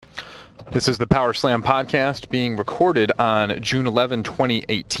This is the Power Slam podcast being recorded on June 11,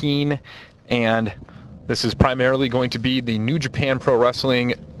 2018, and this is primarily going to be the New Japan Pro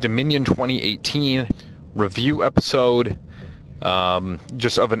Wrestling Dominion 2018 review episode,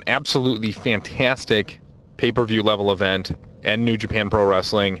 just of an absolutely fantastic pay-per-view level event and New Japan Pro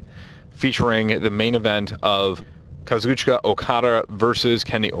Wrestling, featuring the main event of Kazuchika Okada versus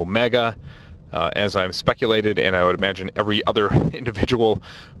Kenny Omega. As I've speculated, and I would imagine every other individual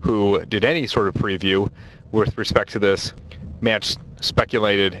who did any sort of preview with respect to this match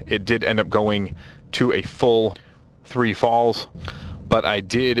speculated, it did end up going to a full 3 falls, but I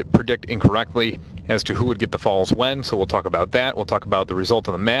did predict incorrectly as to who would get the falls when, so we'll talk about that. We'll talk about the result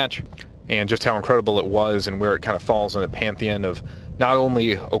of the match and just how incredible it was and where it kind of falls in the pantheon of not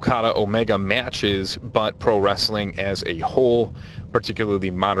only Okada-Omega matches, but pro wrestling as a whole,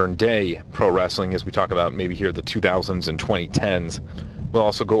 particularly modern day pro wrestling, as we talk about maybe here the 2000s and 2010s. We'll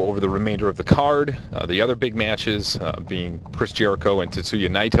also go over the remainder of the card, the other big matches being Chris Jericho and Tetsuya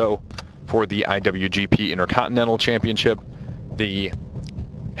Naito for the IWGP Intercontinental Championship, the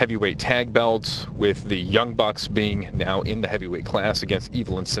heavyweight tag belts with the Young Bucks being now in the heavyweight class against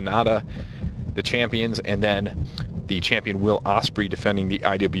Evil and Sonata, the champions, and then the champion Will Ospreay defending the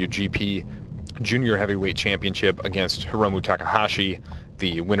IWGP Junior Heavyweight Championship against Hiromu Takahashi,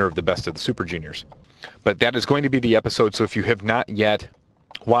 the winner of the Best of the Super Juniors. But that is going to be the episode, so if you have not yet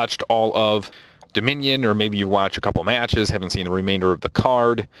watched all of Dominion, or maybe you watch a couple matches, haven't seen the remainder of the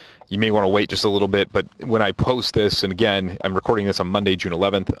card, you may want to wait just a little bit. But when I post this, and again, I'm recording this on Monday, June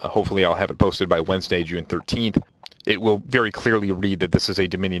 11th, hopefully I'll have it posted by Wednesday, June 13th, it will very clearly read that this is a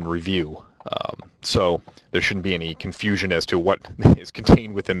Dominion review. So there shouldn't be any confusion as to what is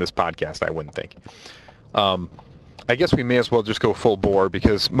contained within this podcast, I wouldn't think. I guess we may as well just go full bore,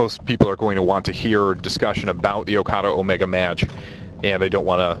 because most people are going to want to hear discussion about the Okada-Omega match, and I don't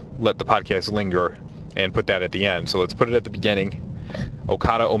want to let the podcast linger and put that at the end. So let's put it at the beginning.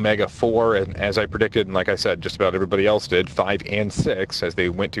 Okada-Omega 4, and as I predicted, and like I said, just about everybody else did, 5 and 6, as they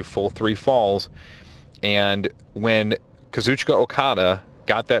went to full 3 falls. And when Kazuchika Okada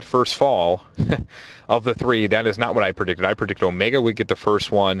got that first fall of the 3, that is not what I predicted. I predicted Omega would get the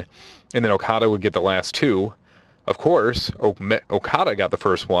first one, and then Okada would get the last 2. Of course, Okada got the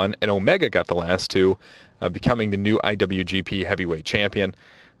first one, and Omega got the last 2, becoming the new IWGP Heavyweight Champion.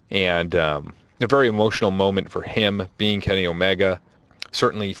 And a very emotional moment for him, being Kenny Omega,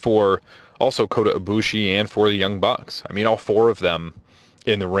 certainly for also Kota Ibushi and for the Young Bucks. I mean, all 4 of them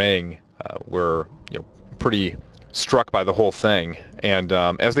in the ring were pretty struck by the whole thing, and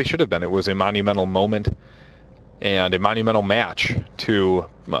as they should have been. It was a monumental moment and a monumental match to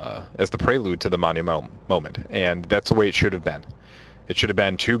as the prelude to the monumental moment, and that's the way it should have been. It should have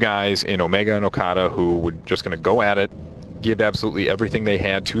been 2 guys in Omega and Okada who were just going to go at it, give absolutely everything they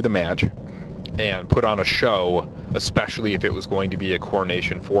had to the match, and put on a show, especially if it was going to be a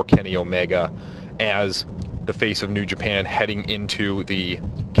coronation for Kenny Omega as the face of New Japan heading into the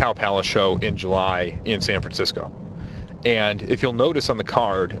Cow Palace show in July in San Francisco. And if you'll notice on the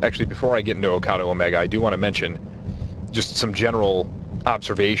card, actually before I get into Okada Omega, I do want to mention just some general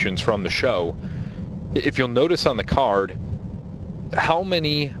observations from the show. If you'll notice on the card, how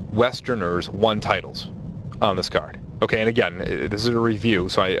many Westerners won titles on this card? Okay, and again, this is a review,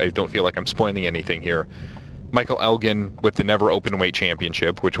 so I don't feel like I'm spoiling anything here. Michael Elgin with the Never Openweight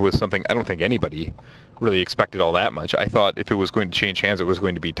Championship, which was something I don't think anybody really expected all that much. I thought if it was going to change hands, it was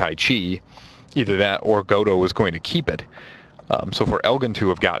going to be Tai Chi. Either that or Goto was going to keep it. So for Elgin to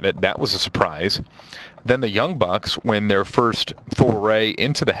have gotten it, that was a surprise. Then the Young Bucks, when their first foray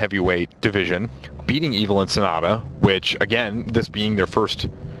into the heavyweight division, beating Evil and Sonata, which, again, this being their first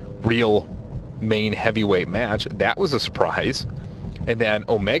real main heavyweight match, that was a surprise. And then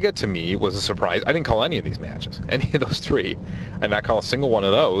Omega, to me, was a surprise. I didn't call any of these matches, any of those 3. I did not call a single one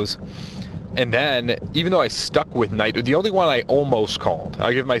of those. And then, even though I stuck with Naito, the only one I almost called, I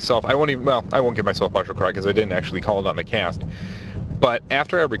won't give myself partial credit because I didn't actually call it on the cast. But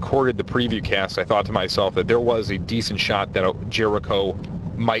after I recorded the preview cast, I thought to myself that there was a decent shot that Jericho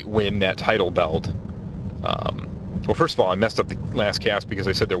might win that title belt. Well, first of all, I messed up the last cast because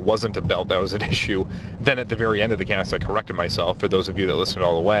I said there wasn't a belt that was an issue. Then at the very end of the cast, I corrected myself, for those of you that listened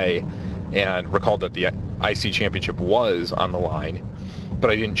all the way, and recalled that the IC Championship was on the line. But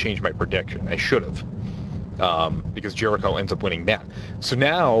I didn't change my prediction. I should have, because Jericho ends up winning that. So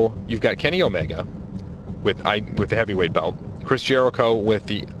now you've got Kenny Omega with the heavyweight belt, Chris Jericho with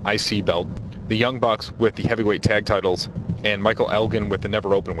the IC belt, the Young Bucks with the heavyweight tag titles, and Michael Elgin with the Never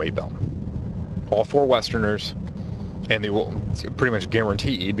Openweight belt. All 4 Westerners, and they will pretty much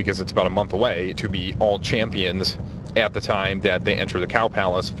guaranteed, because it's about a month away, to be all champions at the time that they enter the Cow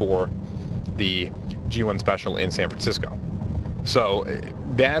Palace for the G1 special in San Francisco. So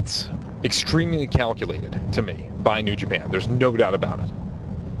that's extremely calculated to me by New Japan. There's no doubt about it.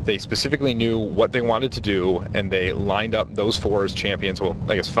 They specifically knew what they wanted to do, and they lined up those 4 as champions, well,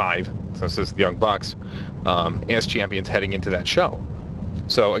 I guess 5, since this is the Young Bucks, as champions heading into that show.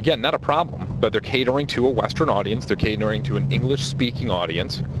 So again, not a problem, but they're catering to a Western audience, they're catering to an English-speaking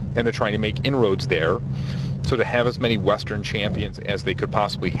audience, and they're trying to make inroads there. So to have as many Western champions as they could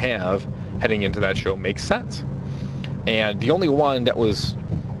possibly have heading into that show makes sense. And the only one that was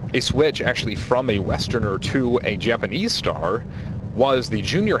a switch actually from a Westerner to a Japanese star was the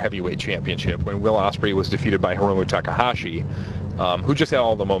Junior Heavyweight Championship when Will Ospreay was defeated by Hiromu Takahashi, who just had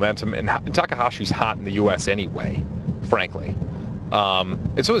all the momentum. And Takahashi's hot in the U.S. anyway, frankly.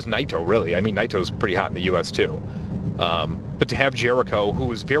 And so is Naito, really. I mean, Naito's pretty hot in the U.S. too. But to have Jericho, who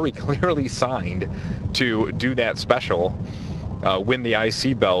was very clearly signed to do that special, win the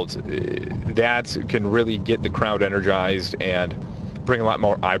IC belt, that can really get the crowd energized and bring a lot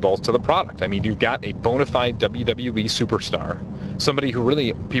more eyeballs to the product. I mean, you've got a bona fide WWE superstar, somebody who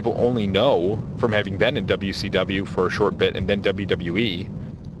really people only know from having been in WCW for a short bit and then WWE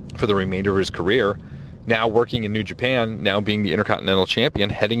for the remainder of his career, now working in New Japan, now being the Intercontinental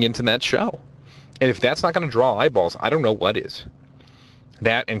Champion, heading into that show. And if that's not going to draw eyeballs, I don't know what is.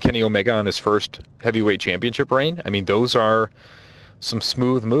 That and Kenny Omega on his first heavyweight championship reign, I mean, those are some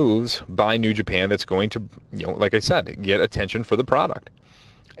smooth moves by New Japan that's going to, like I said, get attention for the product.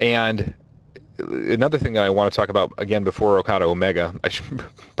 And another thing that I want to talk about, again, before Okada Omega,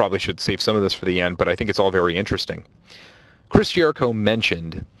 probably should save some of this for the end, but I think it's all very interesting. Chris Jericho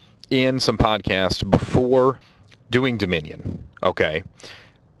mentioned in some podcasts before doing Dominion, okay,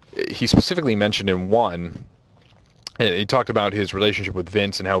 he specifically mentioned in one, he talked about his relationship with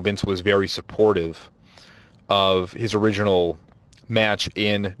Vince and how Vince was very supportive of his original match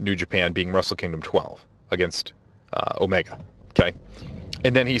in New Japan being Wrestle Kingdom 12 against Omega, okay?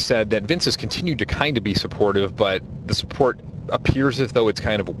 And then he said that Vince has continued to kind of be supportive, but the support appears as though it's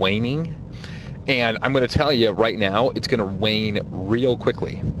kind of waning. And I'm going to tell you right now, it's going to wane real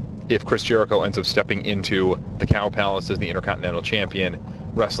quickly if Chris Jericho ends up stepping into the Cow Palace as the Intercontinental Champion,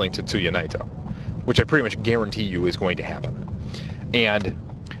 wrestling Tetsuya Naito, which I pretty much guarantee you is going to happen. And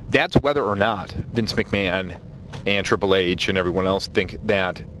that's whether or not Vince McMahon and Triple H and everyone else think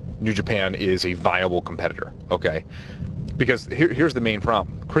that New Japan is a viable competitor, okay? Because here's the main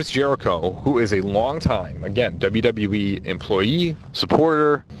problem. Chris Jericho, who is a long-time, again, WWE employee,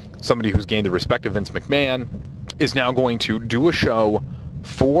 supporter, somebody who's gained the respect of Vince McMahon, is now going to do a show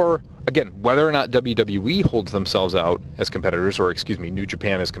for, again, whether or not WWE holds themselves out as competitors, or excuse me, New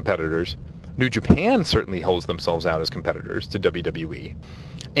Japan as competitors. New Japan certainly holds themselves out as competitors to WWE.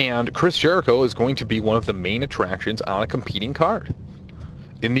 And Chris Jericho is going to be one of the main attractions on a competing card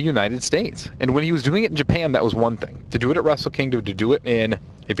in the United States. And when he was doing it in Japan, that was one thing. To do it at Wrestle Kingdom, to do it in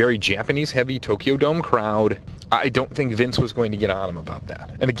a very Japanese-heavy Tokyo Dome crowd, I don't think Vince was going to get on him about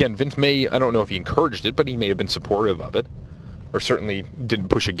that. And again, Vince may, I don't know if he encouraged it, but he may have been supportive of it, or certainly didn't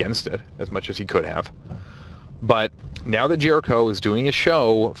push against it as much as he could have. But now that Jericho is doing a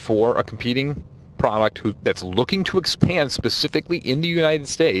show for a competing product that's looking to expand specifically in the United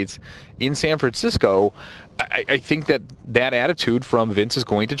States, in San Francisco, I think that attitude from Vince is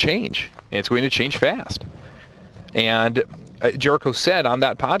going to change, and it's going to change fast. And Jericho said on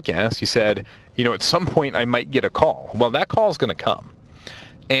that podcast, he said, at some point I might get a call. Well, that call is going to come.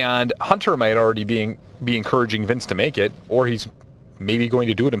 And Hunter might already be encouraging Vince to make it, or he's maybe going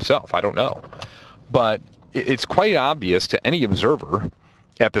to do it himself. I don't know. But it's quite obvious to any observer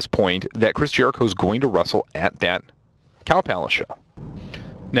at this point that Chris Jericho is going to wrestle at that Cow Palace show.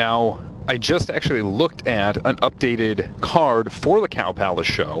 Now, I just actually looked at an updated card for the Cow Palace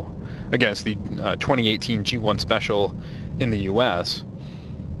show. Again, it's the 2018 G1 special in the U.S.,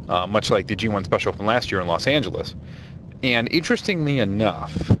 much like the G1 special from last year in Los Angeles. And interestingly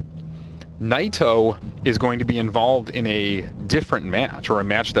enough, Naito is going to be involved in a different match, or a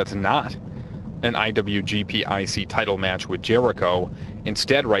match that's not an IWGP IC title match with Jericho.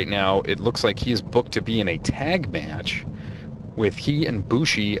 Instead, right now, it looks like he is booked to be in a tag match with he and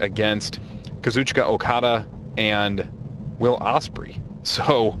Bushi against Kazuchika Okada and Will Ospreay.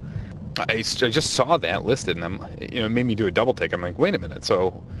 So I just saw that listed, and it made me do a double take. I'm like, wait a minute.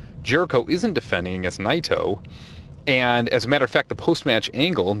 So Jericho isn't defending against Naito. And as a matter of fact, the post-match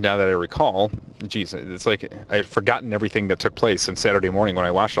angle, now that I recall, geez, it's like I've forgotten everything that took place since Saturday morning when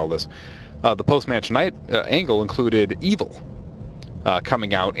I watched all this. The post-match angle included Evil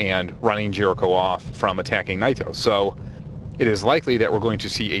coming out and running Jericho off from attacking Naito. So it is likely that we're going to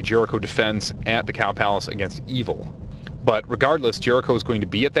see a Jericho defense at the Cow Palace against Evil. But regardless, Jericho is going to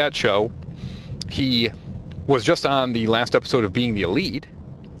be at that show. He was just on the last episode of Being the Elite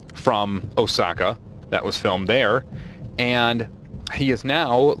from Osaka that was filmed there, and he is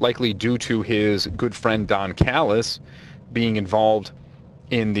now, likely due to his good friend Don Callis being involved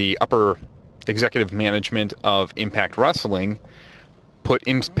in the upper executive management of Impact Wrestling, put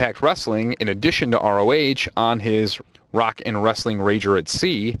Impact Wrestling in addition to ROH on his Rock and Wrestling Rager at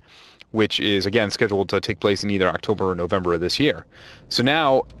Sea, which is again scheduled to take place in either October or November of this year. So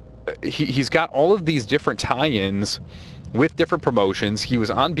now he's got all of these different tie-ins with different promotions. He was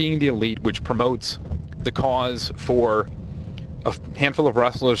on Being the Elite, which promotes the cause for a handful of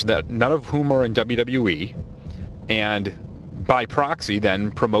wrestlers that none of whom are in WWE, and by proxy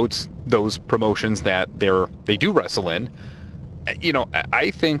then promotes those promotions that they do wrestle in. You know,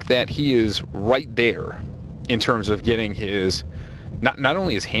 I think that he is right there in terms of getting his, not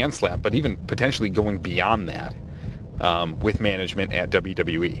only his hand slap, but even potentially going beyond that with management at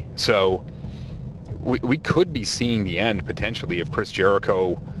WWE. So we could be seeing the end potentially of Chris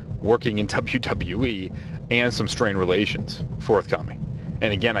Jericho working in WWE and some strained relations forthcoming.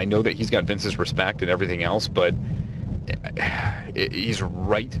 And again, I know that he's got Vince's respect and everything else, but he's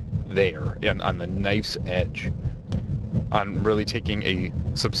right there on the knife's edge on really taking a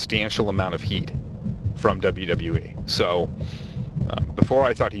substantial amount of heat from WWE. So before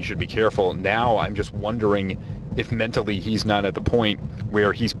I thought he should be careful. Now I'm just wondering if mentally he's not at the point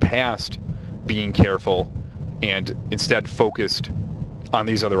where he's past being careful and instead focused on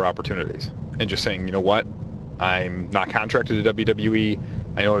these other opportunities and just saying, you know what, I'm not contracted to WWE.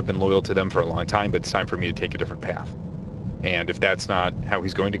 I know I've been loyal to them for a long time, but it's time for me to take a different path. And if that's not how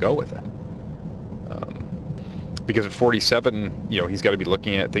he's going to go with it, because at 47, you know, he's got to be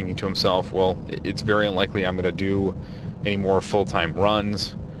looking at thinking to himself, well, it's very unlikely I'm going to do any more full-time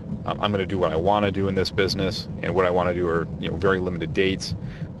runs. I'm going to do what I want to do in this business, and what I want to do are, you know, very limited dates.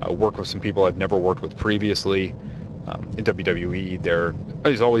 Work with some people I've never worked with previously. In WWE, there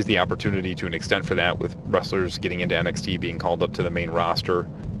is always the opportunity to an extent for that, with wrestlers getting into NXT being called up to the main roster,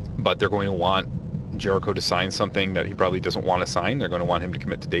 but they're going to want Jericho to sign something that he probably doesn't want to sign. They're going to want him to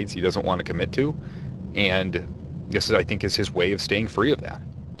commit to dates he doesn't want to commit to, and this, I think, is his way of staying free of that.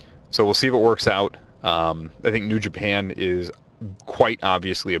 So we'll see if it works out. I think New Japan is quite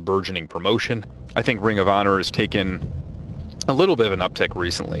obviously a burgeoning promotion. I think Ring of Honor has taken a little bit of an uptick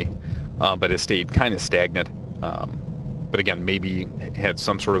recently, but has stayed kind of stagnant. But again, maybe had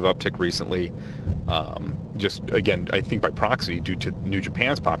some sort of uptick recently. Just, again, I think by proxy due to New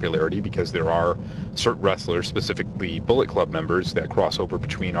Japan's popularity, because there are certain wrestlers, specifically Bullet Club members, that cross over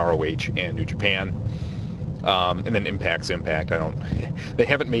between ROH and New Japan. And then Impact's Impact. They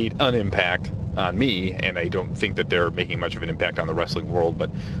haven't made an impact on me, and I don't think that they're making much of an impact on the wrestling world,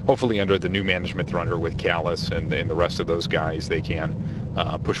 but hopefully under the new management they're under with Callis and the rest of those guys, they can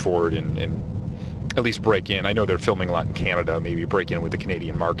push forward and at least break in. I know they're filming a lot in Canada, maybe break in with the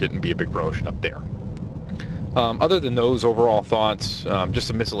Canadian market and be a big promotion up there. Other than those overall thoughts, just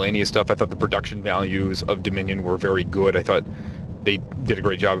some miscellaneous stuff. I thought the production values of Dominion were very good. I thought they did a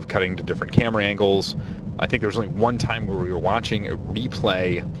great job of cutting to different camera angles. I think there was only one time where we were watching a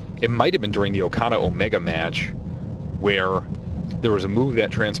replay. It might have been during the Okada-Omega match, where there was a move that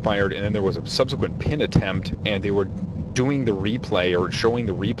transpired and then there was a subsequent pin attempt, and they were doing the replay or showing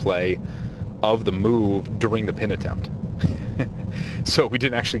the replay of the move during the pin attempt. So we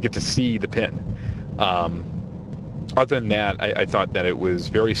didn't actually get to see the pin. Other than that, I thought that it was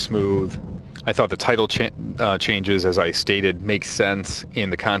very smooth. I thought the title changes, as I stated, make sense in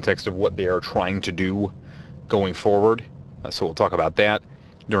the context of what they are trying to do going forward. So we'll talk about that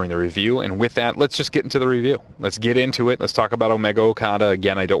during the review. And with that, let's just get into the review. Let's get into it. Let's talk about Omega Okada.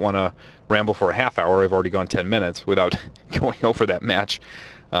 Again, I don't want to ramble for a half hour. I've already gone 10 minutes without going over that match.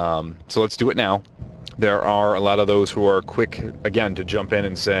 So let's do it now. There are a lot of those who are quick, again, to jump in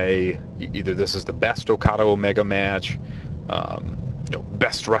and say either this is the best Okada-Omega match,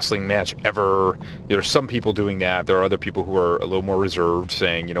 best wrestling match ever. There's some people doing that. There are other people who are a little more reserved,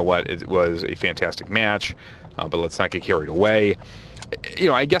 saying, you know what, it was a fantastic match, but let's not get carried away.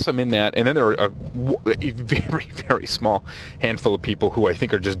 I guess I'm in that. And then there are a very, very small handful of people who I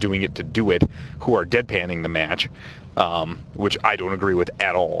think are just doing it to do it, who are deadpanning the match, which I don't agree with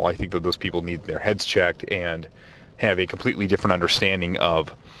at all. I think that those people need their heads checked and have a completely different understanding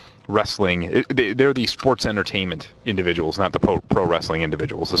of wrestling. They're the sports entertainment individuals, not the pro wrestling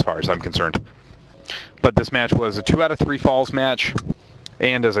individuals, as far as I'm concerned. But this match was a 2 out of 3 falls match.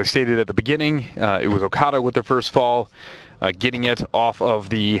 And as I stated at the beginning, it was Okada with the first fall, getting it off of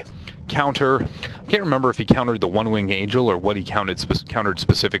the counter. I can't remember if he countered the one-wing angel or what he countered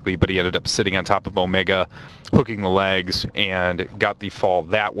specifically, but he ended up sitting on top of Omega, hooking the legs, and got the fall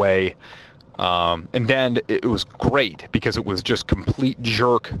that way. And then it was great because it was just complete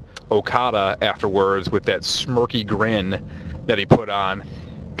jerk Okada afterwards with that smirky grin that he put on,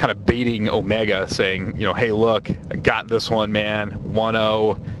 kind of baiting Omega, saying, hey, look, I got this one, man.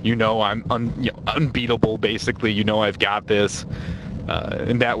 1-0. I'm unbeatable, basically. I've got this.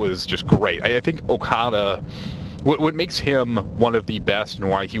 And that was just great. I think Okada, what makes him one of the best and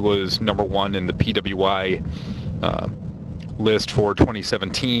why he was number one in the PWI list for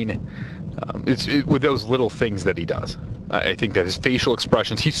 2017, it's with those little things that he does. I think that his facial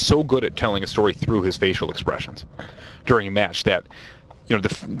expressions, he's so good at telling a story through his facial expressions during a match that,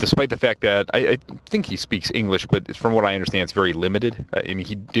 despite the fact that I think he speaks English, but from what I understand, it's very limited.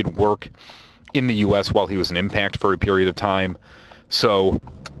 He did work in the U.S. while he was in Impact for a period of time. So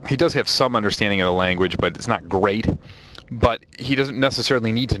he does have some understanding of the language, but it's not great. But he doesn't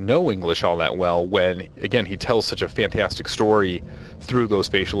necessarily need to know English all that well when, again, he tells such a fantastic story through those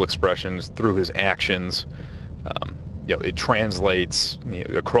facial expressions, through his actions. It translates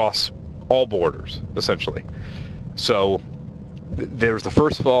across all borders, essentially. So there's the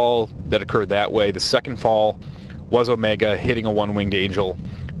first fall that occurred that way. The second fall was Omega hitting a one-winged angel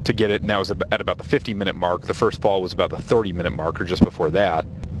to get it, and that was at about the 50-minute mark. The first fall was about the 30-minute mark, or just before that.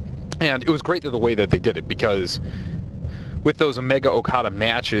 And it was great the way that they did it, because with those Omega-Okada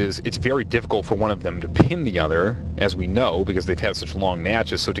matches, it's very difficult for one of them to pin the other, as we know, because they've had such long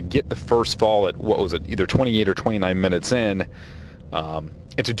matches. So to get the first fall at, either 28 or 29 minutes in, and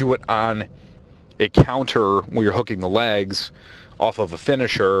to do it on a counter where you're hooking the legs off of a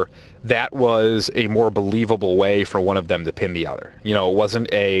finisher, that was a more believable way for one of them to pin the other. It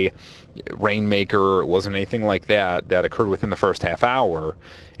wasn't a rainmaker, it wasn't anything like that occurred within the first half hour.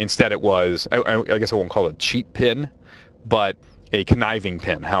 Instead, it was, I guess I won't call it a cheat pin, but a conniving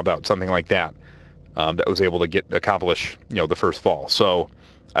pin. How about something like that? That was able to accomplish, the first fall. So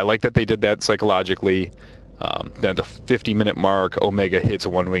I like that they did that psychologically. Then the 50-minute mark, Omega hits a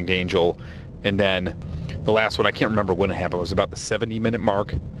one-winged angel, and then the last one, I can't remember when it happened, it was about the 70-minute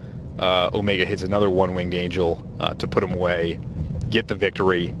mark. Omega hits another one-winged angel to put him away, get the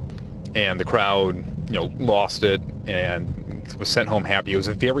victory, and the crowd, lost it and was sent home happy. It was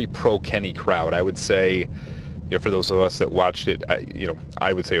a very pro-Kenny crowd. I would say, for those of us that watched it,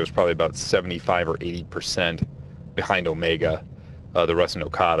 I would say it was probably about 75 or 80% behind Omega, the rest in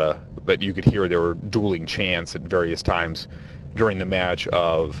Okada. But you could hear there were dueling chants at various times during the match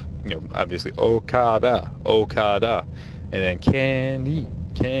of, obviously Okada, and then Kenny,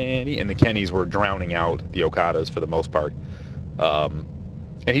 and the Kennys were drowning out the Okadas for the most part.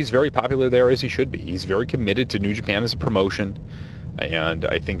 And he's very popular there, as he should be. He's very committed to New Japan as a promotion, and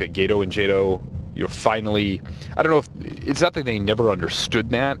I think that Gedo and Jado, finally, I don't know if it's not that they never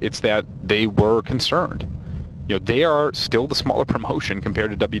understood that, it's that they were concerned. They are still the smaller promotion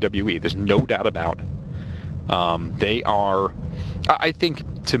compared to WWE. There's no doubt about it. They are, I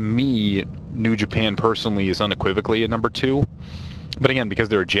think, to me, New Japan personally is unequivocally a number two. But again, because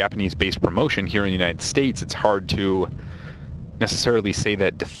they're a Japanese-based promotion here in the United States, it's hard to necessarily say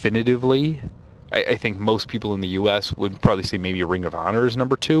that definitively. I think most people in the U.S. would probably say maybe Ring of Honor is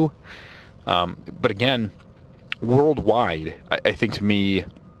number two. But again, worldwide, I think to me,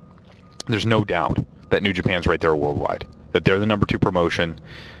 there's no doubt that New Japan's right there worldwide, that they're the number two promotion.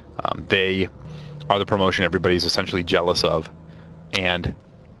 They are the promotion everybody's essentially jealous of. And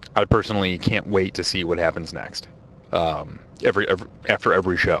I personally can't wait to see what happens next. After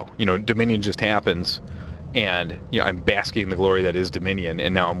every show, Dominion just happens, and I'm basking in the glory that is Dominion,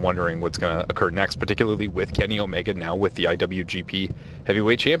 and now I'm wondering what's going to occur next, particularly with Kenny Omega now with the IWGP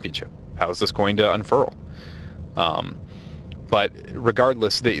Heavyweight Championship. How is this going to unfurl? But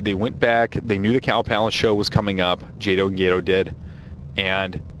regardless, they went back. They knew the Cow Palace show was coming up. Jado and Gedo did,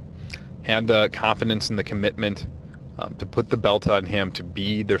 and had the confidence and the commitment to put the belt on him, to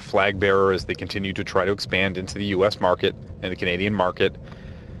be their flag bearer as they continue to try to expand into the U.S. market and the Canadian market.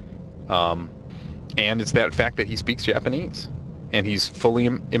 And it's that fact that he speaks Japanese, and he's fully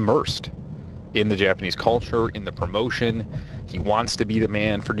immersed in the Japanese culture, in the promotion. He wants to be the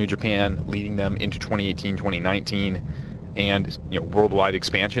man for New Japan, leading them into 2018, 2019, and worldwide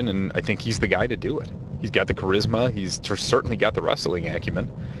expansion. And I think he's the guy to do it. He's got the charisma. He's certainly got the wrestling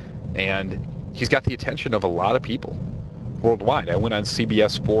acumen, and he's got the attention of a lot of people worldwide. I went on CBS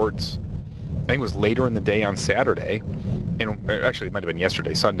Sports, I think it was later in the day on Saturday, and actually it might have been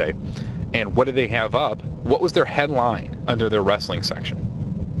yesterday, Sunday, and what did they have up? What was their headline under their wrestling section?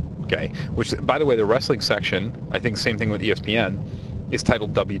 Okay, which, by the way, the wrestling section, I think same thing with ESPN, is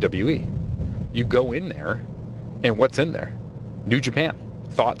titled WWE. You go in there, and what's in there? New Japan.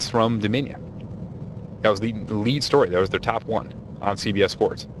 Thoughts from Dominion. That was the lead story. That was their top one on CBS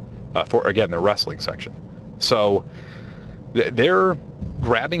Sports. for, again, their wrestling section. So they're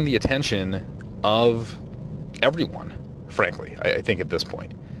grabbing the attention of everyone, frankly, I think at this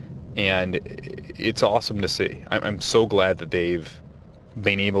point. And it's awesome to see. I'm so glad that they've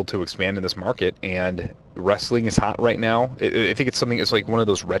been able to expand in this market, and wrestling is hot right now. I think it's something, it's like one of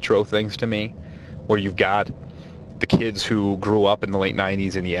those retro things to me, where you've got the kids who grew up in the late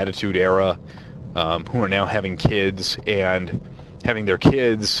 90s in the Attitude Era, who are now having kids and having their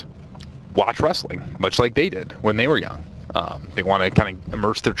kids watch wrestling, much like they did when they were young. They want to kind of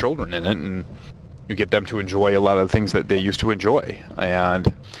immerse their children in it, and you get them to enjoy a lot of the things that they used to enjoy.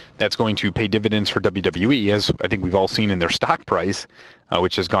 And that's going to pay dividends for WWE, as I think we've all seen in their stock price,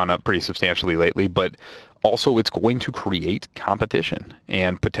 which has gone up pretty substantially lately. But also it's going to create competition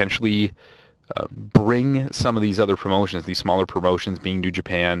and potentially bring some of these other promotions, these smaller promotions, being New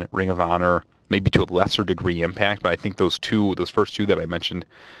Japan, Ring of Honor, maybe to a lesser degree Impact, but I think those first two that I mentioned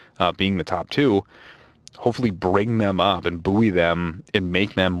being the top two, hopefully bring them up and buoy them and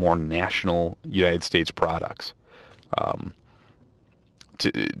make them more national United States products.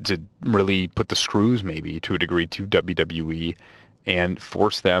 To really put the screws, maybe to a degree, to WWE and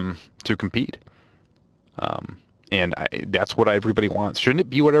force them to compete. And that's what everybody wants. Shouldn't it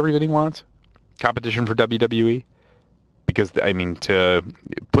be what everybody wants? Competition for WWE? Because, I mean, to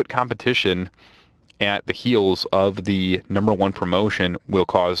put competition at the heels of the number one promotion will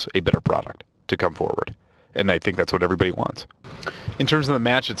cause a better product to come forward. And I think that's what everybody wants. In terms of the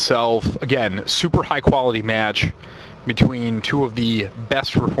match itself, again, super high quality match between two of the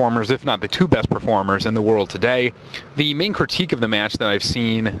best performers, if not the two best performers in the world today. The main critique of the match that I've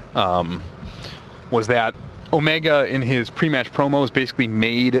seen was that Omega in his pre-match promos basically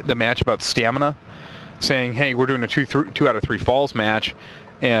made the match about stamina, saying, hey, we're doing a 2 out of 3 falls match,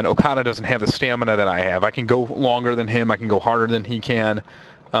 and Okada doesn't have the stamina that I have. I can go longer than him. I can go harder than he can.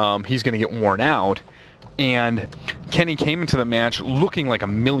 He's going to get worn out. And Kenny came into the match looking like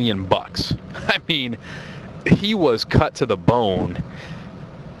 $1 million. I mean, he was cut to the bone,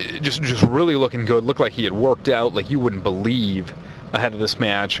 just really looking good. Looked like he had worked out like you wouldn't believe ahead of this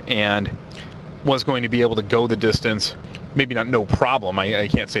match, and was going to be able to go the distance. Maybe not no problem. I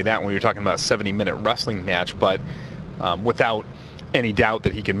can't say that when you're talking about a 70-minute wrestling match, but without any doubt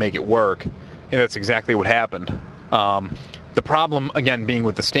that he can make it work. And that's exactly what happened. The problem, again, being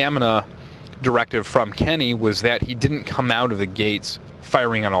with the stamina directive from Kenny, was that he didn't come out of the gates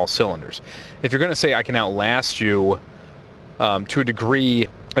firing on all cylinders. If you're going to say I can outlast you to a degree,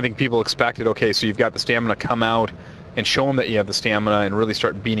 I think people expected, okay, so you've got the stamina, come out and show him that you have the stamina and really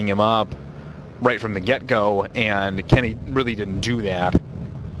start beating him up right from the get-go, and Kenny really didn't do that.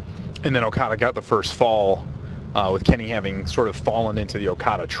 And then Okada got the first fall, with Kenny having sort of fallen into the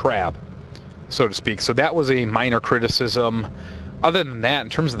Okada trap, so to speak. So that was a minor criticism. Other than that, in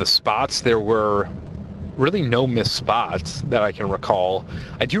terms of the spots, there were really no missed spots that I can recall.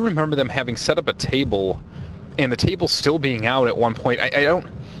 I do remember them having set up a table, and the table still being out at one point.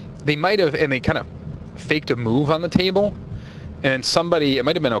 They might have, and they kind of faked a move on the table. And somebody, it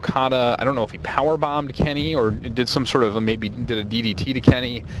might have been Okada, I don't know if he powerbombed Kenny or did some sort of, maybe did a DDT to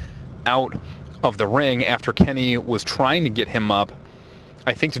Kenny out of the ring after Kenny was trying to get him up,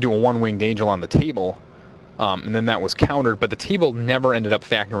 I think, to do a one-winged angel on the table. And then that was countered, but the table never ended up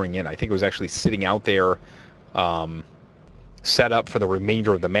factoring in. I think it was actually sitting out there, set up for the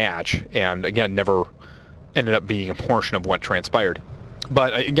remainder of the match, and again, never ended up being a portion of what transpired.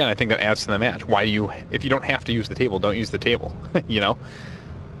 But again, I think that adds to the match. Why if you don't have to use the table, don't use the table, you know?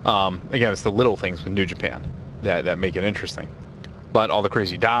 Again, it's the little things with New Japan that make it interesting. But all the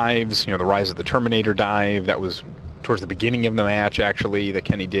crazy dives, the Rise of the Terminator dive, that was towards the beginning of the match, actually, that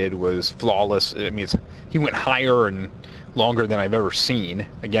Kenny did, was flawless. I mean, he went higher and longer than I've ever seen.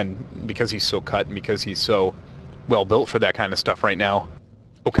 Again, because he's so cut and because he's so well built for that kind of stuff right now.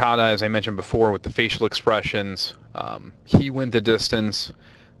 Okada, as I mentioned before, with the facial expressions, he went the distance.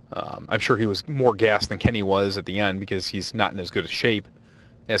 I'm sure he was more gassed than Kenny was at the end because he's not in as good a shape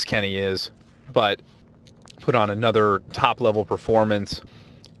as Kenny is, but put on another top-level performance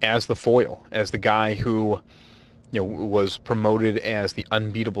as the foil, as the guy who was promoted as the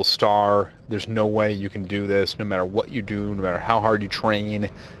unbeatable star. There's no way you can do this. No matter what you do, no matter how hard you train,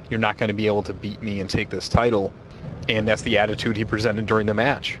 you're not going to be able to beat me and take this title. And that's the attitude he presented during the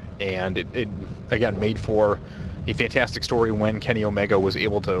match. And it again, made for a fantastic story when Kenny Omega was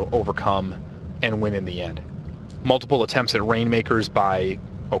able to overcome and win in the end. Multiple attempts at Rainmakers by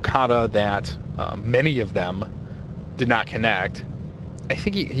Okada that many of them did not connect. I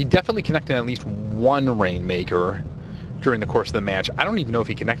think he definitely connected at least one Rainmaker during the course of the match. I don't even know if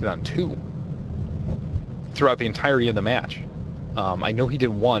he connected on two throughout the entirety of the match. I know he did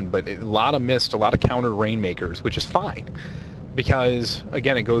one, but a lot of missed, a lot of countered Rainmakers, which is fine. Because,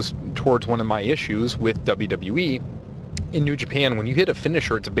 again, it goes towards one of my issues with WWE. In New Japan, when you hit a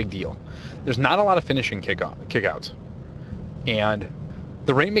finisher, it's a big deal. There's not a lot of finishing kickouts. And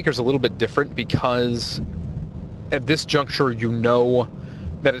the Rainmaker's a little bit different because at this juncture, you know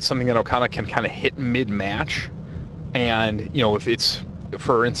that it's something that Okada can kind of hit mid-match. And, you know, if it's,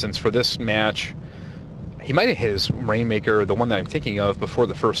 for instance, for this match, he might have hit his Rainmaker, the one that I'm thinking of, before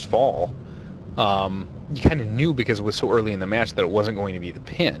the first fall. You kind of knew because it was so early in the match that it wasn't going to be the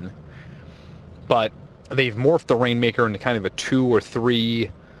pin. But they've morphed the Rainmaker into kind of a 2 or 3,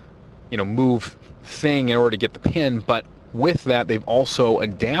 you know, move thing in order to get the pin. But with that, they've also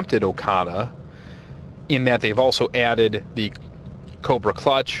adapted Okada in that they've also added the Cobra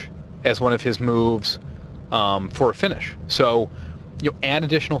Clutch as one of his moves for a finish. So, you know, add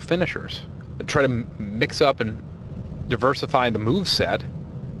additional finishers. Try to mix up and diversify the move set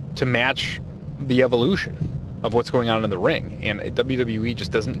to match the evolution of what's going on in the ring. And WWE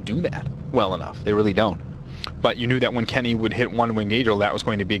just doesn't do that well enough. They really don't. But you knew that when Kenny would hit one-winged angel, that was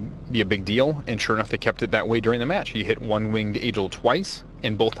going to be a big deal. And sure enough, they kept it that way during the match. He hit one-winged angel twice,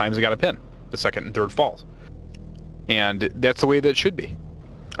 and both times he got a pin. The second and third falls. And that's the way that it should be.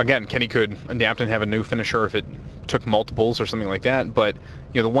 Again, Kenny could adapt and have a new finisher if it took multiples or something like that. But,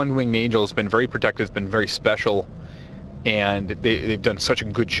 you know, the one-winged angel has been very protective, has been very special. And they've done such a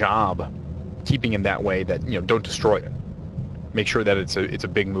good job keeping him that way that, you know, don't destroy it. Make sure that it's a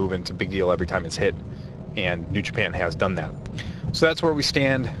big move and it's a big deal every time it's hit. And New Japan has done that. So that's where we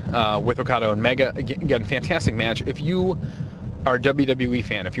stand with Okada and Omega. Again, fantastic match. If you are a WWE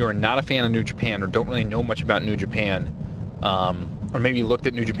fan, if you are not a fan of New Japan or don't really know much about New Japan, or maybe you looked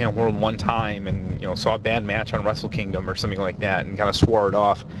at New Japan World one time and, you know, saw a bad match on Wrestle Kingdom or something like that and kind of swore it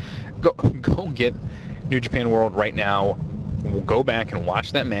off, go get New Japan World right now. We'll go back and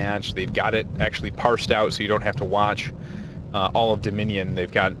watch that match. They've got it actually parsed out so you don't have to watch all of Dominion.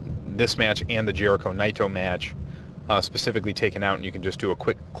 They've got this match and the Jericho Naito match specifically taken out, and you can just do a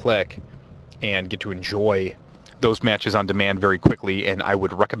quick click and get to enjoy those matches on demand very quickly. And I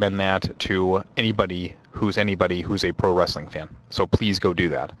would recommend that to anybody who's a pro wrestling fan. So please go do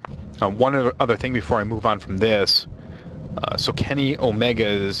that. One other thing before I move on from this. So Kenny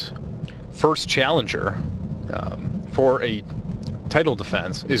Omega's first challenger for a title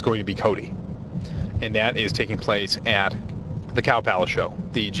defense is going to be Cody. And that is taking place at the Cow Palace show,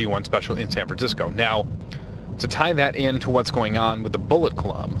 the G1 special in San Francisco. Now, to tie that into what's going on with the Bullet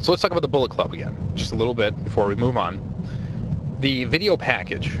Club. So let's talk about the Bullet Club again, just a little bit before we move on. The video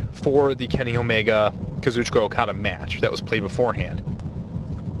package for the Kenny Omega Kazuchika Okada match that was played beforehand.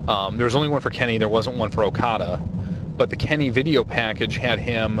 There was only one for Kenny, there wasn't one for Okada. But the Kenny video package had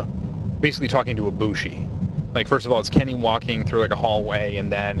him basically talking to Ibushi. Like, first of all, it's Kenny walking through like a hallway,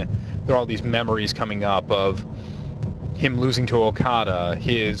 and then there are all these memories coming up of him losing to Okada,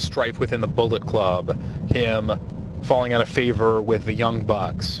 his strife within the Bullet Club, him falling out of favor with the Young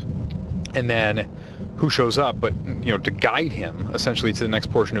Bucks, and then who shows up, but, you know, to guide him essentially to the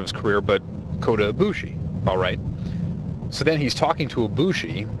next portion of his career, but Kota Ibushi. All right. So then he's talking to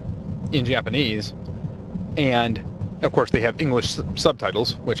Ibushi in Japanese, and of course they have English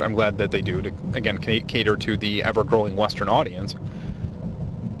subtitles, which I'm glad that they do to, again, cater to the ever-growing Western audience.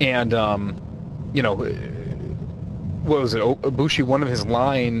 And, you know, what was it? Ibushi, one of his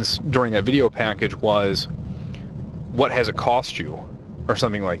lines during that video package was, "What has it cost you?" or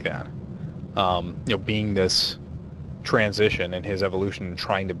something like that. You know, being this transition and his evolution and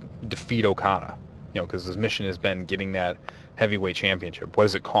trying to defeat Okada, you know, because his mission has been getting that heavyweight championship. What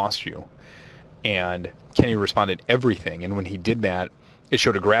does it cost you? And Kenny responded, everything. And when he did that, it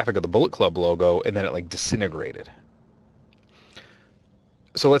showed a graphic of the Bullet Club logo, and then it like disintegrated.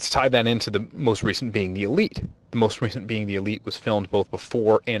 So let's tie that into the most recent being the Elite. The most recent being the Elite was filmed both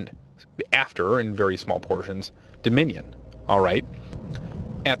before and after, in very small portions, Dominion. All right.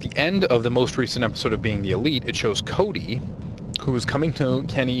 At the end of the most recent episode of Being the Elite, it shows Cody, who is coming to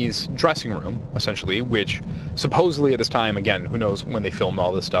Kenny's dressing room, essentially, which supposedly at this time, again, who knows when they filmed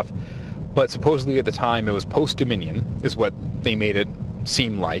all this stuff, but supposedly at the time it was post-Dominion, is what they made it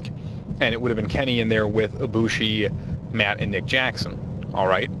seem like, and it would have been Kenny in there with Ibushi, Matt, and Nick Jackson. All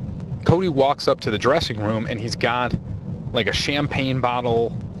right. Cody walks up to the dressing room, and he's got like a champagne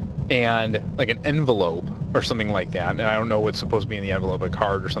bottle and like an envelope or something like that. And I don't know what's supposed to be in the envelope, a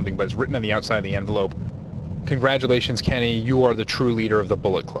card or something, but it's written on the outside of the envelope, "Congratulations, Kenny, you are the true leader of the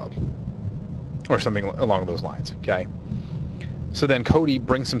Bullet Club," or something along those lines, okay? So then Cody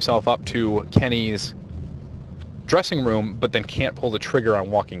brings himself up to Kenny's dressing room, but then can't pull the trigger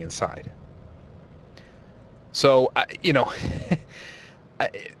on walking inside. So, I,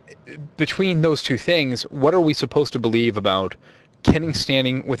 between those two things, what are we supposed to believe about Kenny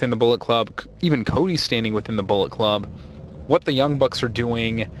standing within the Bullet Club, even Cody standing within the Bullet Club, what the Young Bucks are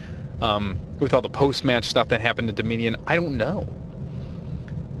doing with all the post-match stuff that happened at Dominion? I don't know.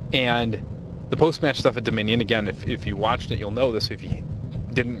 And the post-match stuff at Dominion, again, if you watched it, you'll know this. If you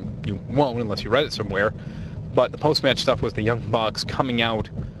didn't, you won't unless you read it somewhere. But the post-match stuff was the Young Bucks coming out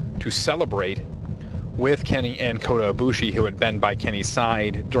to celebrate with Kenny and Kota Ibushi, who had been by Kenny's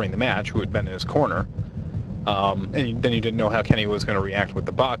side during the match, who had been in his corner. And then you didn't know how Kenny was going to react with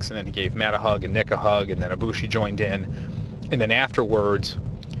the Bucks, and then he gave Matt a hug and Nick a hug, and then Ibushi joined in. And then afterwards,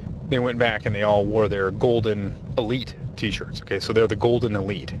 they went back and they all wore their Golden Elite t-shirts. Okay, so they're the Golden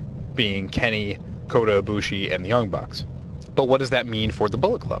Elite, being Kenny, Kota Ibushi, and the Young Bucks. But what does that mean for the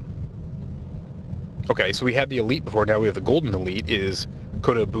Bullet Club? Okay, so we had the Elite before, now we have the Golden Elite. Is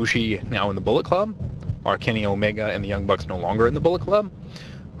Kota Ibushi now in the Bullet Club? Are Kenny Omega and the Young Bucks no longer in the Bullet Club?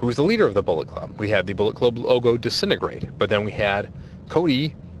 Who's the leader of the Bullet Club? We had the Bullet Club logo disintegrate, but then we had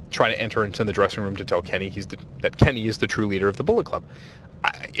Cody try to enter into the dressing room to tell Kenny that Kenny is the true leader of the Bullet Club.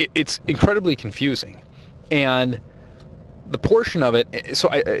 It's incredibly confusing. And the portion of it, so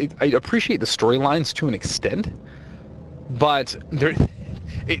I appreciate the storylines to an extent, but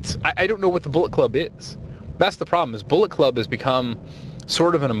I don't know what the Bullet Club is. That's the problem, is Bullet Club has become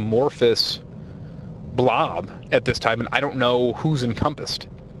sort of an amorphous blob at this time, and I don't know who's encompassed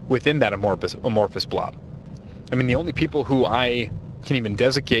within that amorphous blob. I mean, the only people who I can even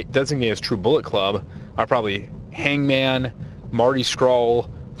designate as true Bullet Club are probably Hangman, Marty Scurll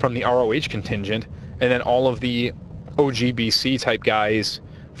from the ROH contingent, and then all of the OGBC type guys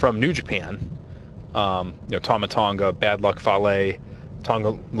from New Japan. Tama Tonga, Bad Luck Fale,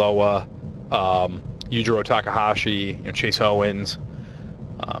 Tonga Loa, Yujiro Takahashi, Chase Owens,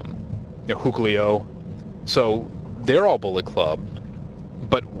 Hukuleo. So they're all Bullet Club.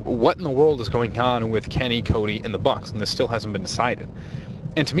 But what in the world is going on with Kenny, Cody, and the Bucks? And this still hasn't been decided.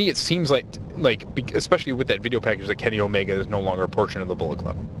 And to me, it seems like, especially with that video package, that Kenny Omega is no longer a portion of the Bullet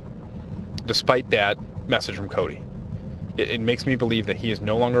Club, despite that message from Cody. It makes me believe that he is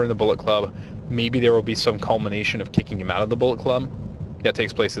no longer in the Bullet Club. Maybe there will be some culmination of kicking him out of the Bullet Club. That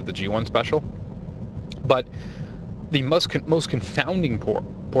takes place at the G1 special. But the most confounding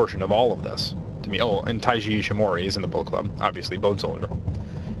portion of all of this, to me, and Taiji Ishimori is in the Bullet Club, obviously, Bone Soldier.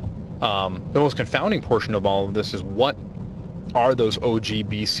 The most confounding portion of all of this is, what are those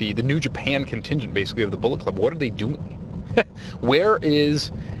OGBC, the New Japan contingent, basically, of the Bullet Club? What are they doing? Where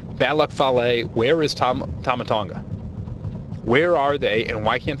is Bad Luck Fale? Where is Tama Tonga? Where are they, and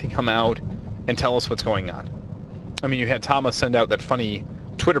why can't they come out and tell us what's going on? I mean, you had Tama send out that funny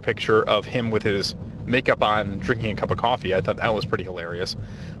Twitter picture of him with his makeup on, drinking a cup of coffee. I thought that was pretty hilarious.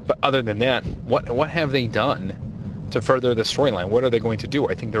 But other than that, what have they done to further the storyline? What are they going to do?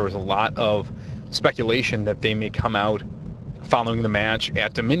 I think there was a lot of speculation that they may come out following the match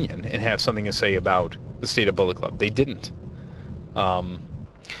at Dominion and have something to say about the state of Bullet Club. They didn't.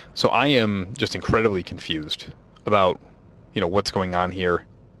 So I am just incredibly confused about, what's going on here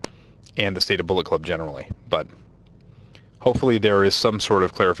and the state of Bullet Club generally. But hopefully there is some sort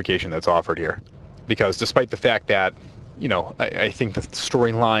of clarification that's offered here. Because despite the fact that, I think the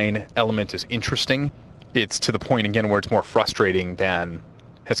storyline element is interesting, it's to the point, again, where it's more frustrating than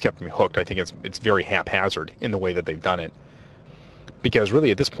has kept me hooked. I think it's very haphazard in the way that they've done it. Because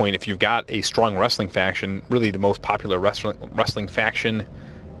really, at this point, if you've got a strong wrestling faction, really the most popular wrestling faction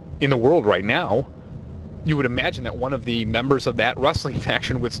in the world right now, you would imagine that one of the members of that wrestling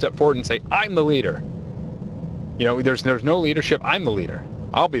faction would step forward and say, I'm the leader. There's no leadership. I'm the leader.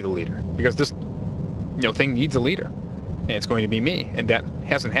 I'll be the leader. Because this thing needs a leader. And it's going to be me. And that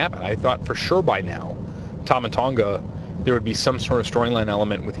hasn't happened. I thought for sure by now, Tama Tonga, there would be some sort of storyline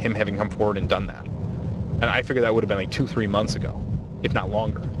element with him having come forward and done that. And I figured that would have been like 2-3 months ago, if not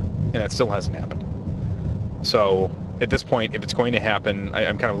longer. And that still hasn't happened. So at this point, if it's going to happen,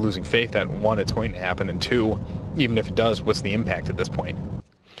 I'm kind of losing faith that, one, it's going to happen, and two, even if it does, what's the impact at this point?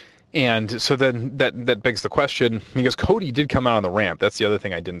 And so then that begs the question, because Cody did come out on the ramp. That's the other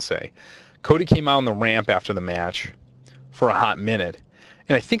thing I didn't say. Cody came out on the ramp after the match for a hot minute.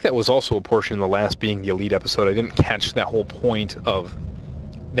 And I think that was also a portion of the last Being the Elite episode. I didn't catch that whole point of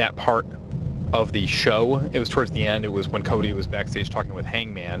that part of the show. It was towards the end. It was when Cody was backstage talking with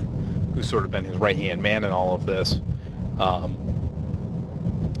Hangman, who's sort of been his right-hand man in all of this.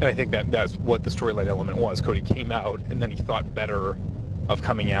 And I think that's what the storyline element was. Cody came out, and then he thought better of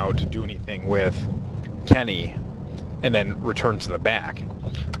coming out to do anything with Kenny, and then returned to the back.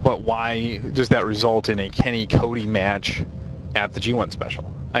 But why does that result in a Kenny-Cody match at the G1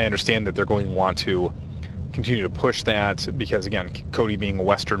 special? I understand that they're going to want to continue to push that because, again, Cody being a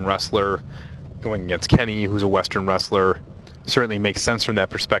Western wrestler, going against Kenny, who's a Western wrestler, certainly makes sense from that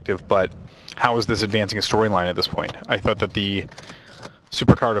perspective, but how is this advancing a storyline at this point? I thought that the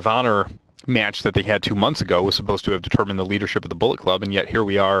Supercard of Honor match that they had 2 months ago was supposed to have determined the leadership of the Bullet Club, and yet here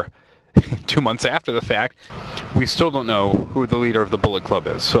we are 2 months after the fact. We still don't know who the leader of the Bullet Club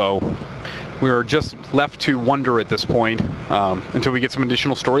is, so we're just left to wonder at this point until we get some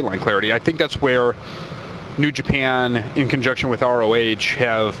additional storyline clarity. I think that's where New Japan, in conjunction with ROH,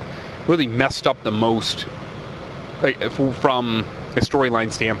 have really messed up the most from a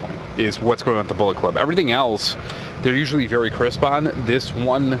storyline standpoint, is what's going on at the Bullet Club. Everything else, they're usually very crisp on. This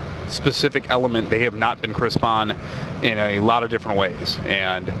one specific element, they have not been crisp on in a lot of different ways.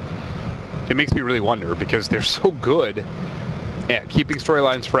 And it makes me really wonder, because they're so good at keeping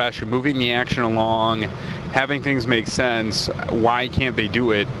storylines fresh and moving the action along, having things make sense. Why can't they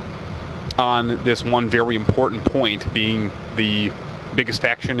do it on this one very important point, being the biggest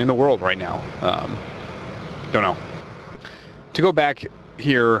faction in the world right now? Don't know. To go back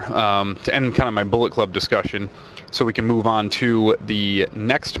here to end kind of my Bullet Club discussion, so we can move on to the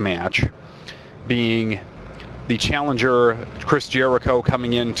next match, being the challenger Chris Jericho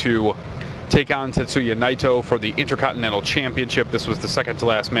coming in to take on Tetsuya Naito for the Intercontinental Championship. This was the second to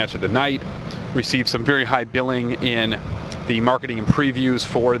last match of the night. Received some very high billing in the marketing and previews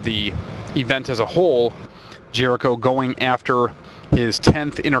for the event as a whole. Jericho going after his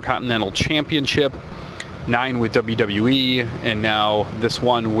 10th Intercontinental Championship, 9 with WWE, and now this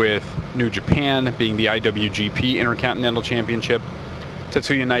one with New Japan, being the IWGP Intercontinental Championship.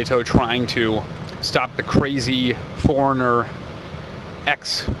 Tetsuya Naito trying to stop the crazy foreigner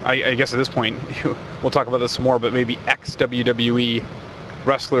I guess at this point, we'll talk about this some more, but maybe ex-WWE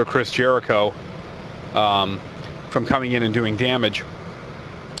wrestler Chris Jericho from coming in and doing damage.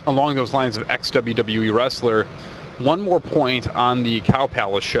 Along those lines of ex-WWE wrestler, one more point on the Cow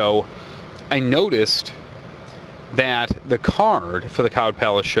Palace show. I noticed that the card for the Cow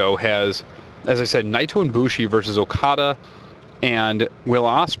Palace show has, as I said, Naito and Bushi versus Okada and Will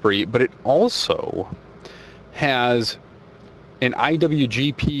Ospreay, but it also has an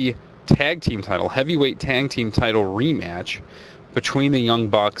IWGP tag team title, heavyweight tag team title rematch between the Young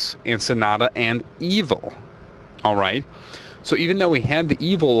Bucks and Sonata and Evil. All right. So even though we had the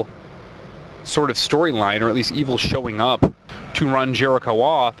Evil sort of storyline, or at least Evil showing up to run Jericho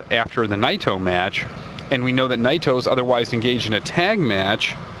off after the Naito match, and we know that Naito's otherwise engaged in a tag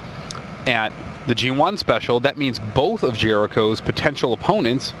match at the G1 special, that means both of Jericho's potential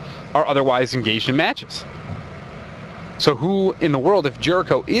opponents are otherwise engaged in matches. So who in the world, if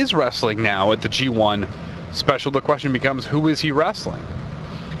Jericho is wrestling now at the G1 special, the question becomes, who is he wrestling?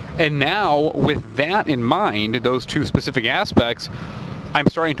 And now, with that in mind, those two specific aspects, I'm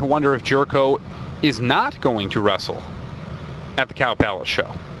starting to wonder if Jericho is not going to wrestle at the Cow Palace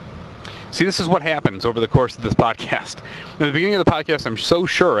show. See, this is what happens over the course of this podcast. At the beginning of the podcast, I'm so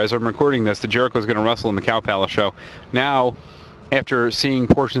sure, as I'm recording this, that Jericho is going to wrestle in the Cow Palace show. Now, after seeing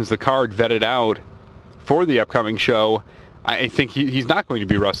portions of the card vetted out for the upcoming show, I think he's not going to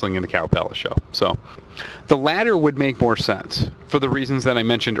be wrestling in the Cow Palace show. So the latter would make more sense for the reasons that I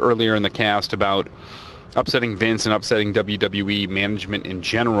mentioned earlier in the cast about upsetting Vince and upsetting WWE management in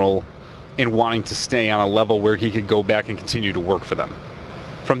general, and wanting to stay on a level where he could go back and continue to work for them.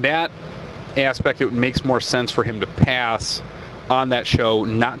 From that aspect, it makes more sense for him to pass on that show,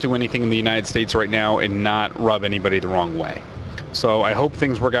 not do anything in the United States right now, and not rub anybody the wrong way. So I hope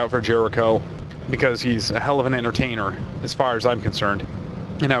things work out for Jericho, because he's a hell of an entertainer as far as I'm concerned.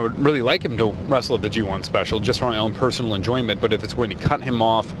 And I would really like him to wrestle at the G1 special just for my own personal enjoyment, but if it's going to cut him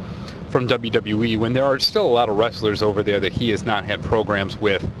off from WWE, when there are still a lot of wrestlers over there that he has not had programs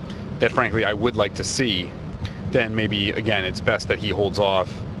with that frankly I would like to see, then maybe, again, it's best that he holds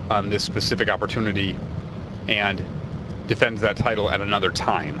off on this specific opportunity and defends that title at another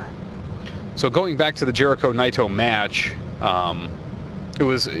time. So going back to the Jericho-Naito match, it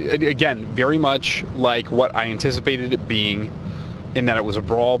was, again, very much like what I anticipated it being, in that it was a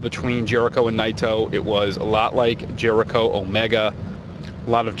brawl between Jericho and Naito. It was a lot like Jericho-Omega, a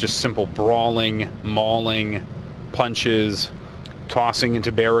lot of just simple brawling, mauling, punches, tossing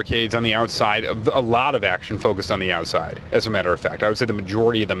into barricades on the outside, a lot of action focused on the outside, as a matter of fact. I would say the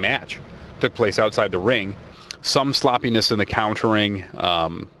majority of the match took place outside the ring. Some sloppiness in the countering.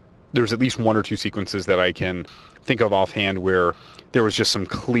 There's at least one or two sequences that I can think of offhand where there was just some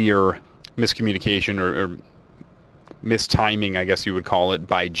clear miscommunication or mistiming, I guess you would call it,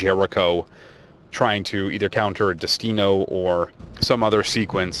 by Jericho trying to either counter a Destino or some other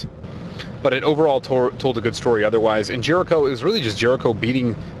sequence. But it overall told a good story otherwise. And Jericho, it was really just Jericho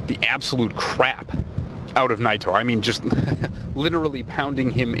beating the absolute crap out of Naito. I mean, just literally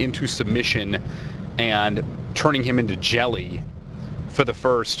pounding him into submission and turning him into jelly for the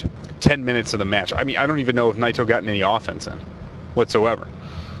first 10 minutes of the match. I mean, I don't even know if Naito got any offense in whatsoever.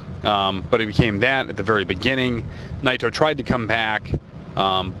 But it became that at the very beginning. Naito tried to come back,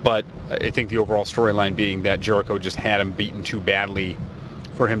 but I think the overall storyline being that Jericho just had him beaten too badly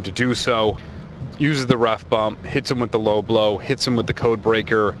for him to do so. Uses the ref bump, hits him with the low blow, hits him with the code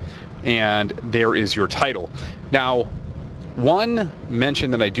breaker, and there is your title. Now, one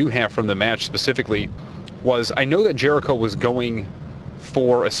mention that I do have from the match specifically was I know that Jericho was going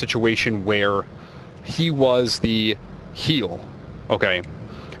for a situation where he was the heel, okay,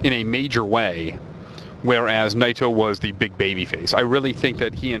 in a major way, whereas Naito was the big baby face. I really think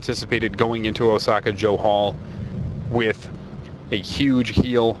that he anticipated going into Osaka-jo Hall with a huge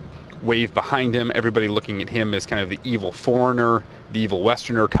heel wave behind him, everybody looking at him as kind of the evil foreigner, the evil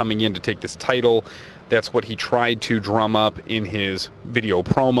Westerner coming in to take this title. That's what he tried to drum up in his video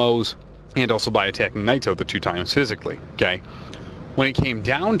promos, and also by attacking Naito the 2 times physically, okay? When it came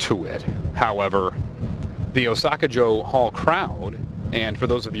down to it, however, the Osaka-jo Hall crowd, and for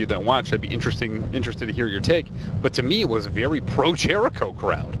those of you that watched, I'd be interested to hear your take, but to me it was a very pro-Jericho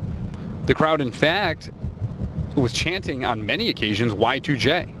crowd. The crowd, in fact, was chanting on many occasions,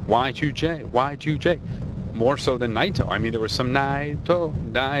 Y2J, Y2J, Y2J, more so than Naito. I mean, there was some Naito,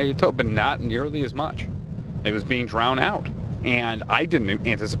 Naito, but not nearly as much. It was being drowned out, and I didn't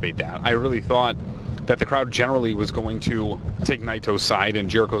anticipate that. I really thought that the crowd generally was going to take Naito's side and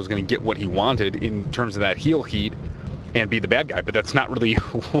Jericho was going to get what he wanted in terms of that heel heat and be the bad guy, but that's not really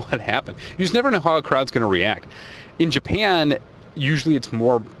what happened. You just never know how a crowd's going to react. In Japan, usually it's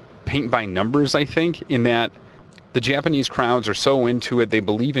more paint by numbers, I think, in that the Japanese crowds are so into it. They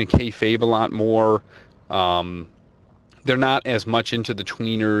believe in kayfabe a lot more. They're not as much into the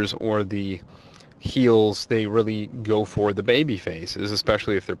tweeners or the heels. They really go for the baby faces,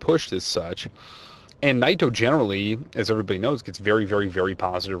 especially if they're pushed as such. And Naito generally, as everybody knows, gets very, very, very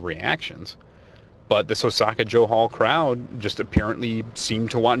positive reactions. But this Osaka-jo Hall crowd just apparently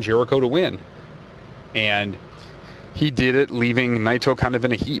seemed to want Jericho to win. And he did it, leaving Naito kind of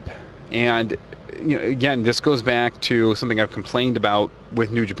in a heap. And you know, again, this goes back to something I've complained about with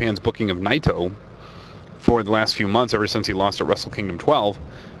New Japan's booking of Naito for the last few months, ever since he lost at Wrestle Kingdom 12.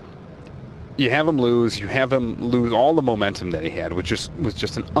 You have him lose all the momentum that he had, which was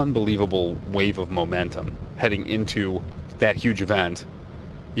just an unbelievable wave of momentum heading into that huge event.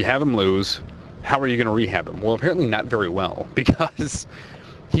 You have him lose. How are you going to rehab him? Well, apparently not very well, because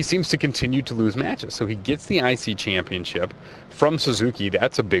he seems to continue to lose matches. So he gets the IC championship from Suzuki.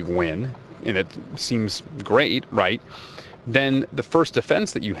 That's a big win, and it seems great, right? Then the first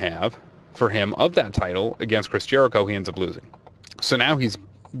defense that you have for him of that title against Chris Jericho, he ends up losing. So now he's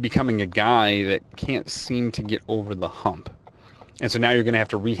becoming a guy that can't seem to get over the hump. And so now you're going to have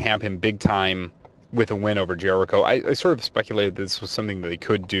to rehab him big time with a win over Jericho. I sort of speculated this was something that they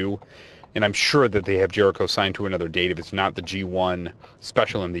could do, and I'm sure that they have Jericho signed to another date. If it's not the G1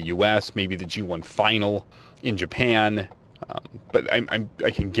 special in the US, maybe the G1 final in Japan. But I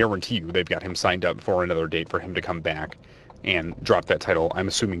can guarantee you they've got him signed up for another date for him to come back and drop that title, I'm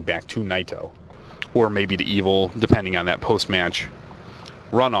assuming, back to Naito. Or maybe to Evil, depending on that post-match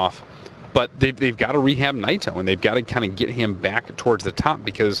runoff. But they've got to rehab Naito, and they've got to kind of get him back towards the top,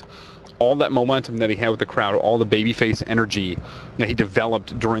 because all that momentum that he had with the crowd, all the babyface energy that he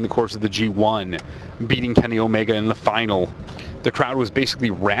developed during the course of the G1, beating Kenny Omega in the final, the crowd was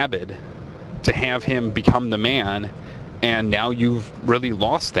basically rabid to have him become the man, and now you've really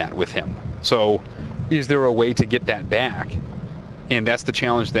lost that with him. So is there a way to get that back? And that's the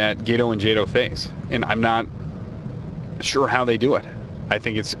challenge that Gedo and Jado face, and I'm not sure how they do it. I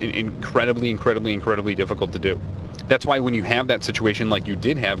think it's incredibly, incredibly, incredibly difficult to do. That's why when you have that situation like you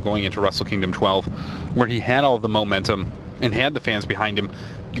did have going into Wrestle Kingdom 12, where he had all the momentum and had the fans behind him,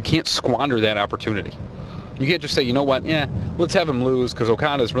 you can't squander that opportunity. You can't just say, you know what, let's have him lose because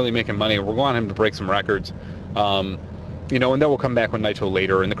Okada's really making money. We're going him to break some records. And then we'll come back with Naito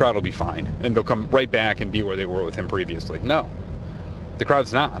later and the crowd will be fine. And they'll come right back and be where they were with him previously. No, the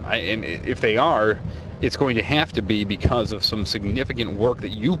crowd's not. And if they are, it's going to have to be because of some significant work that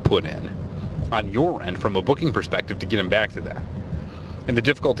you put in on your end from a booking perspective to get him back to that. And the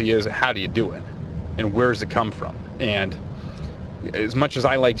difficulty is, how do you do it? And where does it come from? And as much as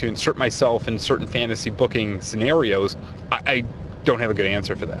I like to insert myself in certain fantasy booking scenarios, I don't have a good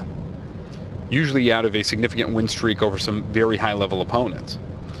answer for that. Usually out of a significant win streak over some very high-level opponents.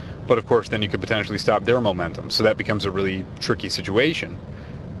 But of course, then you could potentially stop their momentum. So that becomes a really tricky situation.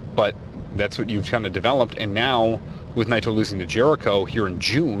 But that's what you've kind of developed, and now with Naito losing to Jericho here in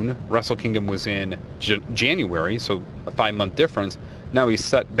June. Wrestle Kingdom was in January, so a 5-month difference. Now he's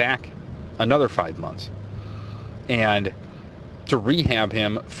set back another 5 months. And to rehab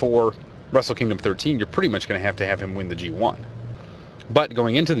him for Wrestle Kingdom 13, you're pretty much going to have him win the G1. But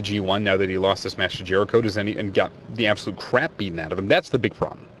going into the G1, now that he lost this match to Jericho, and got the absolute crap beaten out of him, that's the big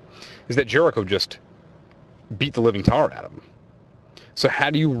problem, is that Jericho just beat the living tar out of him. So how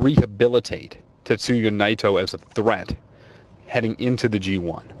do you rehabilitate Tetsuya Naito as a threat heading into the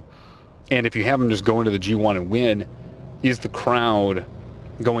G1? And if you have him just go into the G1 and win, is the crowd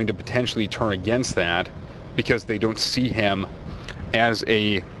going to potentially turn against that because they don't see him as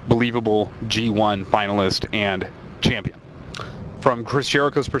a believable G1 finalist and champion? From Chris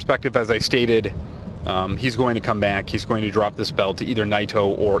Jericho's perspective, as I stated, he's going to come back. He's going to drop this belt to either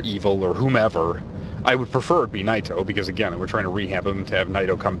Naito or Evil or whomever. I would prefer it be Naito because, again, we're trying to rehab him to have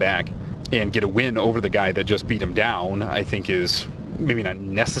Naito come back and get a win over the guy that just beat him down, I think is maybe not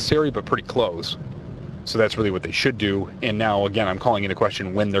necessary, but pretty close. So that's really what they should do. And now, again, I'm calling into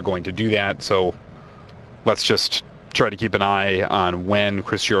question when they're going to do that. So let's just try to keep an eye on when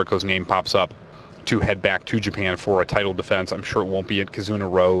Chris Jericho's name pops up to head back to Japan for a title defense. I'm sure it won't be at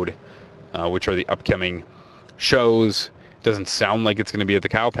Kizuna Road, which are the upcoming shows. Doesn't sound like it's going to be at the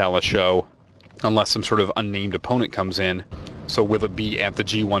Cow Palace show unless some sort of unnamed opponent comes in. So will it be at the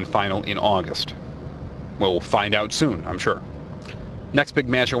G1 final in August? Well, we'll find out soon, I'm sure. Next big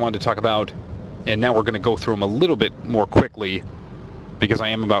match I wanted to talk about, and now we're going to go through them a little bit more quickly because I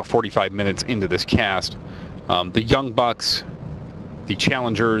am about 45 minutes into this cast. The Young Bucks, the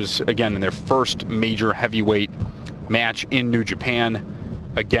challengers, again, in their first major heavyweight match in New Japan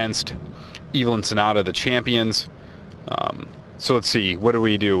against Evil and Sanada, the champions. So let's see, what do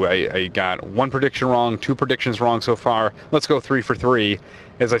we do? I got one prediction wrong, 2 predictions wrong so far. Let's go 3 for 3.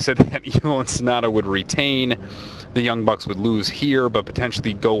 As I said, that Evil and Sanada would retain. The Young Bucks would lose here, but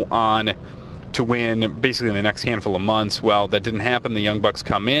potentially go on to win basically in the next handful of months. Well, that didn't happen. The Young Bucks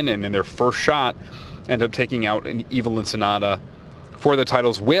come in, and in their first shot, end up taking out an Evil and Sanada for the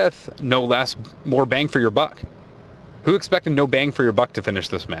titles with, no less, more bang for your buck. Who expected no bang for your buck to finish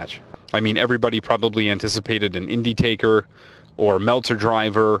this match? I mean, everybody probably anticipated an Indie Taker or Meltzer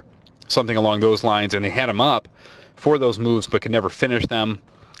Driver, something along those lines, and they had him up for those moves but could never finish them.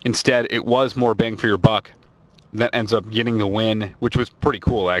 Instead, it was more bang for your buck that ends up getting the win, which was pretty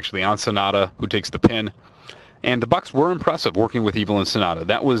cool, actually, on Sanada, who takes the pin. And the Bucks were impressive working with Evil and Sanada.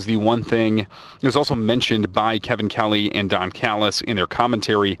 That was the one thing. It was also mentioned by Kevin Kelly and Don Callis in their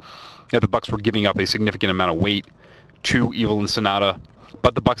commentary that the Bucks were giving up a significant amount of weight to Evil and Sanada.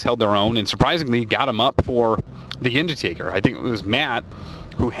 But the Bucks held their own and surprisingly got him up for the Undertaker. I think it was Matt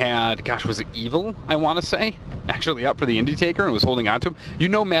who had, gosh, was it Evil, I want to say, actually up for the Undertaker and was holding on to him. You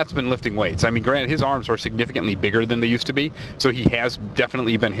know Matt's been lifting weights. I mean, granted, his arms are significantly bigger than they used to be, so he has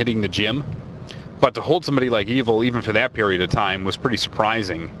definitely been hitting the gym. But to hold somebody like Evil, even for that period of time, was pretty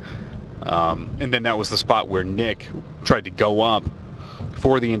surprising. And then that was the spot where Nick tried to go up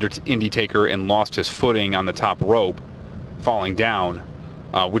for the Undertaker and lost his footing on the top rope, falling down,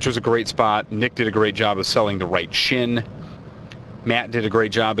 which was a great spot. Nick did a great job of selling the right shin. Matt did a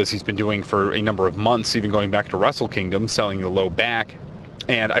great job, as he's been doing for a number of months, even going back to Wrestle Kingdom, selling the low back.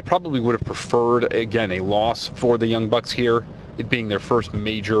 And I probably would have preferred, again, a loss for the Young Bucks here, it being their first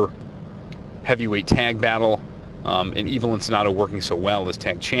major heavyweight tag battle, and Evil and Sanada working so well as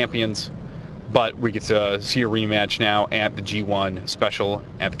tag champions. But we get to see a rematch now at the G1 special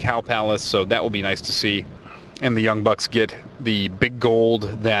at the Cow Palace, so that will be nice to see. And the Young Bucks get the big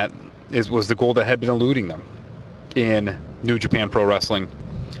gold that was the gold that had been eluding them in New Japan Pro Wrestling.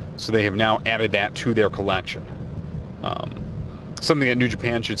 So they have now added that to their collection. Something that New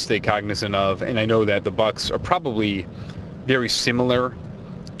Japan should stay cognizant of, and I know that the Bucks are probably very similar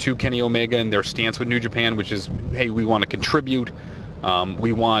to Kenny Omega in their stance with New Japan, which is, hey, we want to contribute.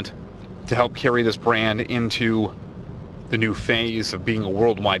 We want to help carry this brand into the new phase of being a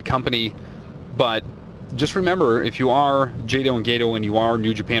worldwide company. But just remember, if you are Jado and Gato and you are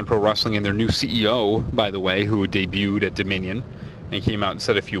New Japan Pro Wrestling and their new CEO, by the way, who debuted at Dominion and came out and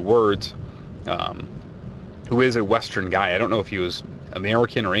said a few words, who is a Western guy. I don't know if he was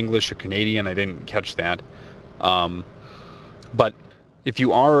American or English or Canadian. I didn't catch that. But if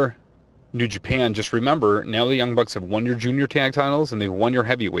you are New Japan, just remember, now the Young Bucks have won your junior tag titles and they've won your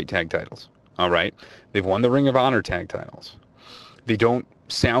heavyweight tag titles. All right? They've won the Ring of Honor tag titles. They don't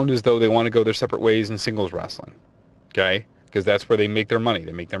sound as though they want to go their separate ways in singles wrestling. Okay? Because that's where they make their money.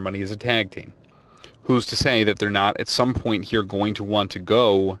 They make their money as a tag team. Who's to say that they're not at some point here going to want to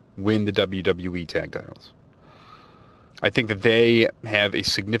go win the WWE tag titles? I think that they have a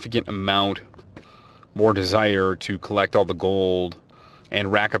significant amount more desire to collect all the gold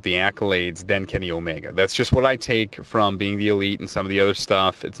and rack up the accolades than Kenny Omega. That's just what I take from being the Elite and some of the other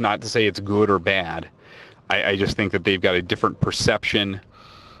stuff. It's not to say it's good or bad. I just think that they've got a different perception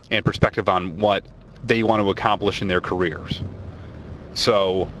and perspective on what they want to accomplish in their careers.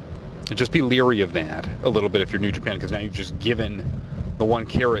 So just be leery of that a little bit if you're New Japan, because now you've just given the one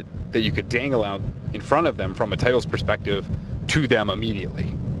carrot that you could dangle out in front of them from a titles perspective to them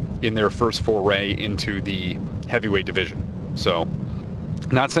immediately in their first foray into the heavyweight division. So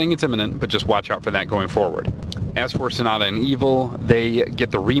not saying it's imminent, but just watch out for that going forward. As for Sonata and Evil, they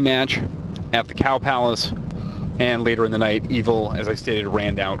get the rematch at the Cow Palace, and later in the night, Evil, as I stated,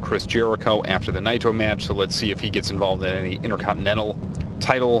 ran down Chris Jericho after the Naito match, so let's see if he gets involved in any Intercontinental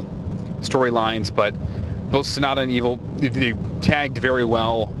title storylines. But both Sonata and Evil, they tagged very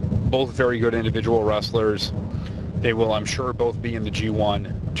well, both very good individual wrestlers. They will, I'm sure, both be in the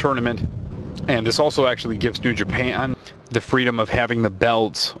G1 tournament, and this also actually gives New Japan the freedom of having the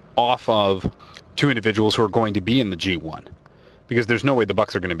belts off of two individuals who are going to be in the G1, because there's no way the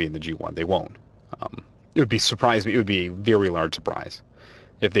Bucks are going to be in the G1. They won't. It would be surprise me. It would be a very large surprise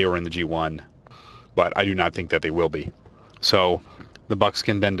if they were in the G1, but I do not think that they will be. So the Bucks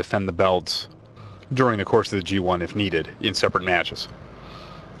can then defend the belts during the course of the G1 if needed in separate matches.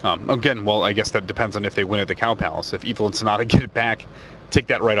 Again, well, I guess that depends on if they win at the Cow Palace. If Evil and Sonata get it back, take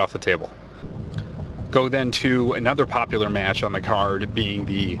that right off the table. Go then to another popular match on the card, being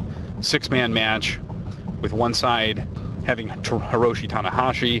the six-man match, with one side having Hiroshi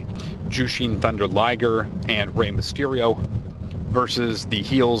Tanahashi, Jushin Thunder Liger, and Rey Mysterio, versus the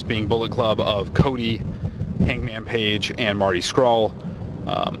heels being Bullet Club of Cody, Hangman Page, and Marty Scurll.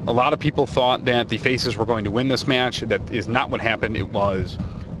 A lot of people thought that the faces were going to win this match. That is not what happened. It was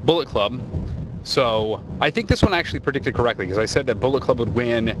Bullet Club. So I think this one actually predicted correctly, because I said that Bullet Club would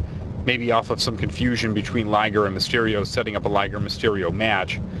win, maybe off of some confusion between Liger and Mysterio, setting up a Liger-Mysterio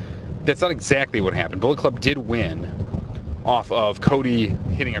match. That's not exactly what happened. Bullet Club did win off of Cody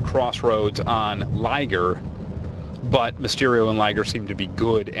hitting a crossroads on Liger, but Mysterio and Liger seemed to be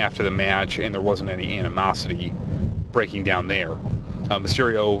good after the match, and there wasn't any animosity breaking down there.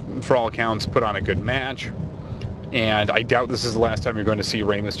 Mysterio, for all accounts, put on a good match, and I doubt this is the last time you're going to see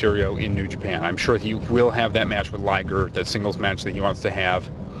Rey Mysterio in New Japan. I'm sure he will have that match with Liger, that singles match that he wants to have,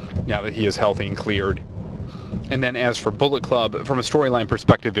 now that he is healthy and cleared. And then as for Bullet Club, from a storyline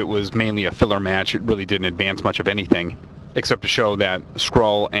perspective, it was mainly a filler match. It really didn't advance much of anything, except to show that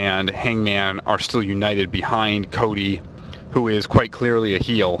Scurll and Hangman are still united behind Cody, who is quite clearly a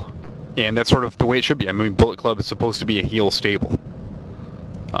heel. And that's sort of the way it should be. I mean, Bullet Club is supposed to be a heel stable.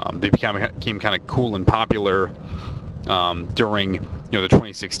 They became kind of cool and popular during the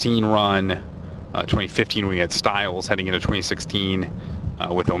 2016 run, 2015 we had Styles, heading into 2016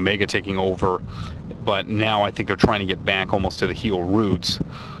 with Omega taking over. But now I think they're trying to get back almost to the heel roots.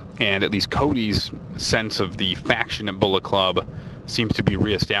 And at least Cody's sense of the faction at Bullet Club seems to be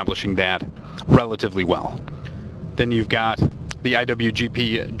reestablishing that relatively well. Then you've got the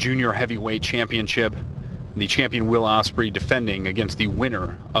IWGP Junior Heavyweight Championship. The champion Will Ospreay defending against the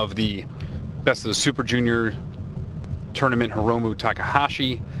winner of the Best of the Super Junior tournament, Hiromu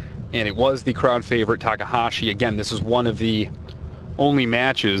Takahashi. And it was the crowd favorite, Takahashi. Again, this is one of the only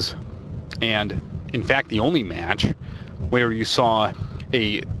matches, and in fact the only match, where you saw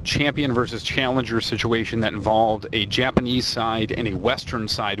a champion versus challenger situation that involved a Japanese side and a Western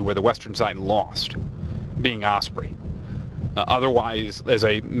side, where the Western side lost, being Ospreay. Otherwise, as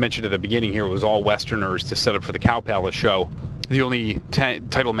I mentioned at the beginning here, it was all Westerners to set up for the Cow Palace show. The only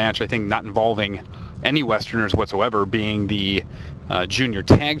title match, I think, not involving any Westerners whatsoever, being the Junior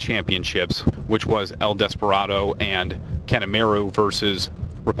Tag Championships, which was El Desperado and Kanemaru versus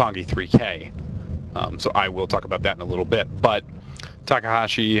Roppongi 3K. So I will talk about that in a little bit. But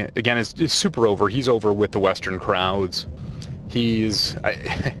Takahashi, again, is super over. He's over with the Western crowds. He's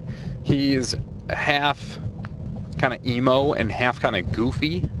half kind of emo and half kind of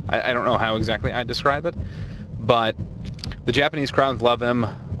goofy. I don't know how exactly I'd describe it, but the Japanese crowds love him,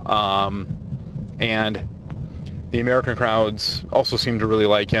 and the American crowds also seem to really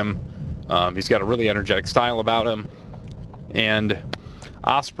like him. He's got a really energetic style about him, and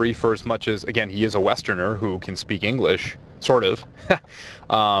Ospreay, for as much as, again, he is a Westerner who can speak English, sort of.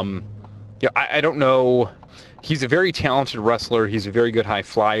 I don't know. He's a very talented wrestler. He's a very good high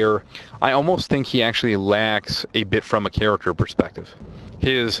flyer. I almost think he actually lacks a bit from a character perspective.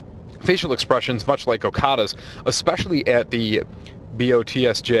 His facial expressions, much like Okada's, especially at the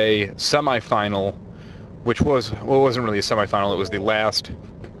BOTSJ semifinal, which was, well, it wasn't really a semifinal. It was the last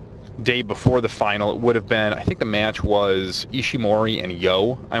day before the final. It would have been, I think the match was Ishimori and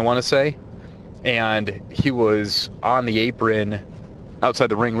Yo, I want to say. and he was on the apron outside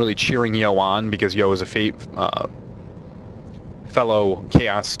the ring really cheering Yo on because Yo is a fellow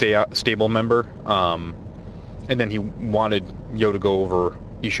Chaos stable member. And then he wanted Yo to go over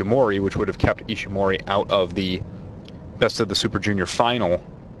Ishimori, which would have kept Ishimori out of the Best of the Super Junior final.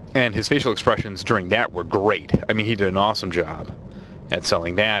 And his facial expressions during that were great. I mean, he did an awesome job at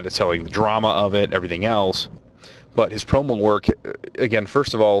selling that, at selling the drama of it, everything else. But his promo work, again,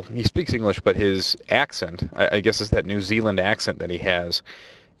 first of all, he speaks English, but his accent, I guess it's that New Zealand accent that he has,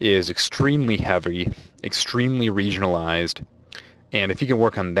 is extremely heavy, extremely regionalized. And if he can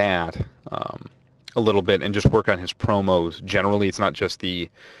work on that a little bit and just work on his promos generally, it's not just the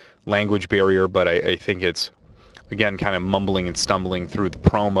language barrier, but I think it's, again, kind of mumbling and stumbling through the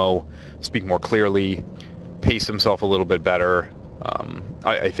promo, speak more clearly, pace himself a little bit better.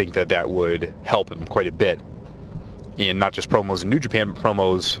 I think that would help him quite a bit in not just promos in New Japan, but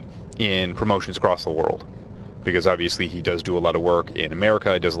promos in promotions across the world. Because obviously he does do a lot of work in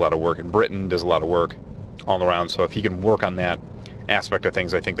America, does a lot of work in Britain, does a lot of work all around. So if he can work on that aspect of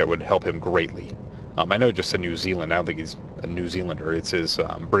things, I think that would help him greatly. I know just in New Zealand, I don't think he's a New Zealander, it's his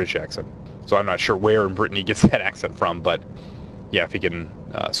British accent. So I'm not sure where in Britain he gets that accent from, but yeah, if he can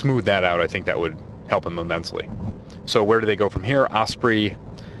smooth that out, I think that would help him immensely. So where do they go from here? Ospreay,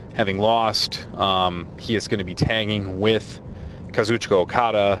 having lost, he is going to be tagging with Kazuchika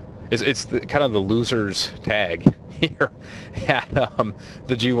Okada. It's kind of the losers tag here at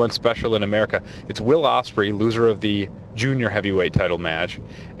the G1 Special in America. It's Will Ospreay, loser of the junior heavyweight title match,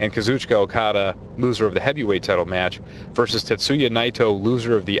 and Kazuchika Okada, loser of the heavyweight title match, versus Tetsuya Naito,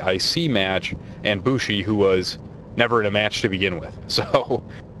 loser of the IC match, and Bushi, who was never in a match to begin with. So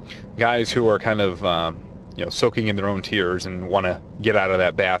guys who are kind of soaking in their own tears and want to get out of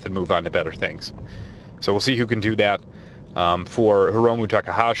that bath and move on to better things. So we'll see who can do that. For Hiromu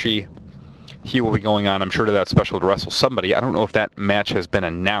Takahashi, he will be going on, I'm sure, to that special to wrestle somebody. I don't know if that match has been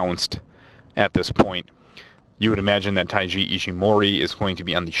announced at this point. You would imagine that Taiji Ishimori is going to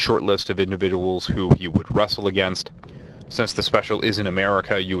be on the short list of individuals who he would wrestle against. Since the special is in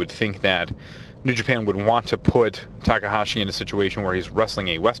America, you would think that New Japan would want to put Takahashi in a situation where he's wrestling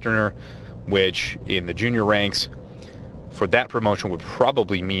a Westerner, which in the junior ranks for that promotion would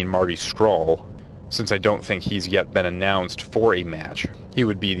probably mean Marty Scurll, since I don't think he's yet been announced for a match. He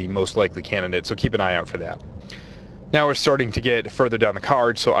would be the most likely candidate, so keep an eye out for that. Now we're starting to get further down the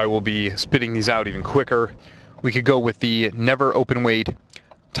card, so I will be spitting these out even quicker. We could go with the never openweight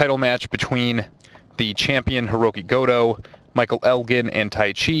title match between the champion Hiroki Goto, Michael Elgin, and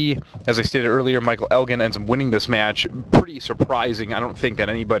Taichi. As I stated earlier, Michael Elgin ends up winning this match. Pretty surprising. I don't think that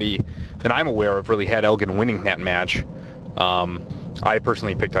anybody that I'm aware of really had Elgin winning that match. I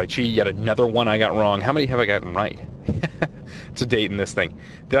personally picked Taichi. Yet another one I got wrong. How many have I gotten right to date in this thing?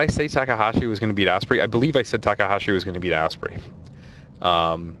 Did I say Takahashi was going to beat Ospreay? I believe I said Takahashi was going to beat Ospreay.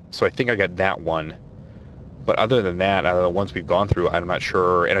 So I think I got that one. But other than that, out of the ones we've gone through, I'm not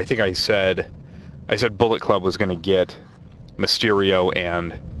sure. And I think I said Bullet Club was going to get Mysterio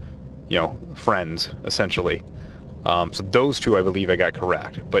and, friends, essentially. So those two I believe I got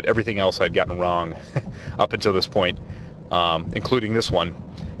correct. But everything else I'd gotten wrong up until this point, including this one,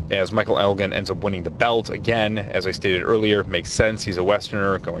 as Michael Elgin ends up winning the belt. Again, as I stated earlier, makes sense. He's a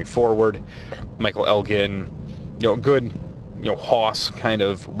Westerner going forward. Michael Elgin, good, hoss kind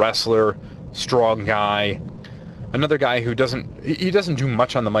of wrestler, strong guy. Another guy who doesn't do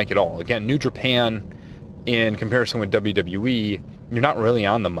much on the mic at all. Again, New Japan, in comparison with WWE, you're not really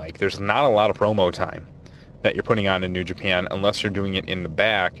on the mic. There's not a lot of promo time that you're putting on in New Japan unless you're doing it in the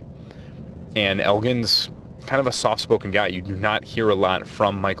back. And Elgin's kind of a soft-spoken guy. You do not hear a lot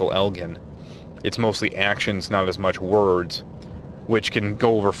from Michael Elgin. It's mostly actions, not as much words, which can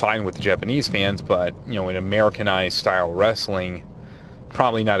go over fine with the Japanese fans, but, in Americanized style wrestling,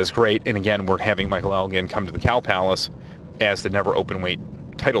 probably not as great. And again, we're having Michael Elgin come to the Cow Palace as the never openweight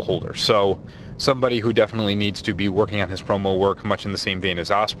title holder. So somebody who definitely needs to be working on his promo work, much in the same vein as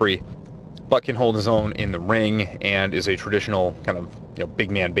Ospreay, but can hold his own in the ring and is a traditional kind of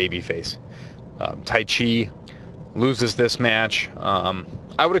big man babyface. Taichi loses this match.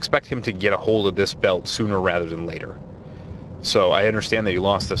 I would expect him to get a hold of this belt sooner rather than later. So I understand that he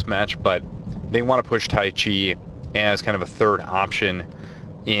lost this match, but they want to push Taichi as kind of a third option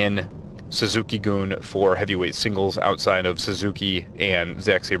in Suzuki-gun for heavyweight singles outside of Suzuki and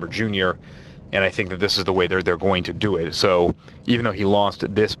Zack Sabre Jr., and I think that this is the way they're going to do it. So even though he lost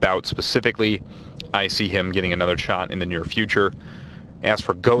this bout specifically, I see him getting another shot in the near future. As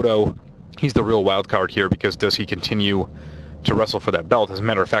for Goto, he's the real wild card here, because does he continue to wrestle for that belt? As a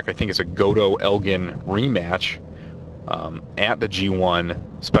matter of fact, I think it's a Goto-Elgin rematch at the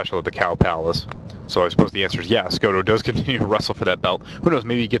G1 special at the Cow Palace. So I suppose the answer is yes. Goto does continue to wrestle for that belt. Who knows?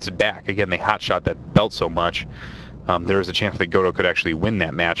 Maybe he gets it back. Again, they hotshot that belt so much. There is a chance that Goto could actually win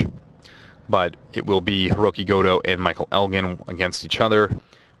that match. But it will be Hiroki Goto and Michael Elgin against each other.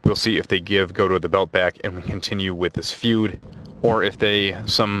 We'll see if they give Goto the belt back and we continue with this feud, or if they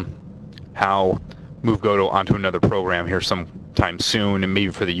somehow move Goto onto another program here sometime soon, and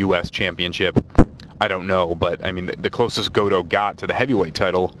maybe for the U.S. Championship. I don't know, but I mean, the closest Goto got to the heavyweight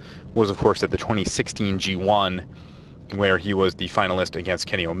title was, of course, at the 2016 G1, where he was the finalist against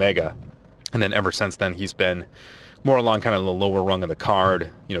Kenny Omega. And then ever since then, he's been more along kind of the lower rung of the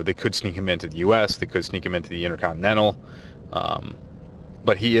card. You know, they could sneak him into the U.S., they could sneak him into the Intercontinental.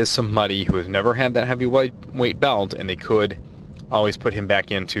 But he is somebody who has never had that heavyweight belt, and they could always put him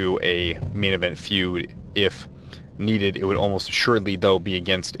back into a main event feud if needed. It would almost assuredly, though, be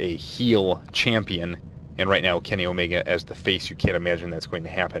against a heel champion. And right now, Kenny Omega as the face, you can't imagine that's going to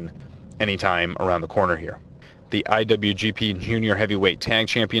happen anytime around the corner here. The IWGP Junior Heavyweight Tag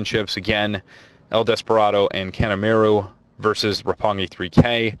Championships, again, El Desperado and Kanemaru versus Roppongi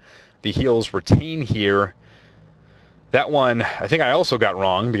 3K. The heels retain here. That one, I think I also got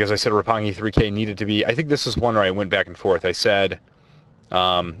wrong because I said Roppongi 3K needed to be... I think this is one where I went back and forth. I said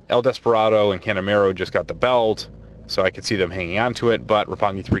El Desperado and Kanemaru just got the belt, so I could see them hanging on to it, but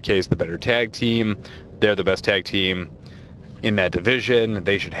Roppongi 3K is the better tag team. They're the best tag team in that division.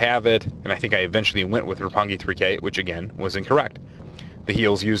 They should have it, and I think I eventually went with Roppongi 3K, which again was incorrect. The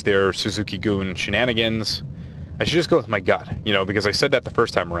heels used their Suzuki-gun shenanigans. I should just go with my gut, you know, because I said that the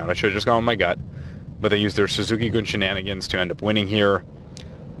first time around. I should have just gone with my gut. But they used their Suzuki-gun shenanigans to end up winning here,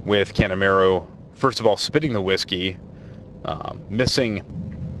 with Kanemaru, first of all, spitting the whiskey, missing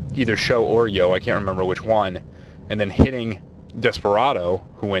either Sho or Yo, I can't remember which one, and then hitting Desperado,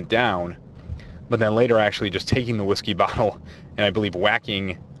 who went down, but then later actually just taking the whiskey bottle and I believe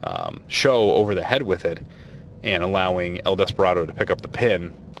whacking Sho over the head with it and allowing El Desperado to pick up the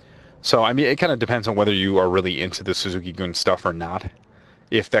pin. So, I mean, it kind of depends on whether you are really into the Suzuki-gun stuff or not.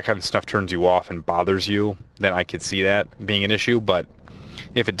 If that kind of stuff turns you off and bothers you, then I could see that being an issue. But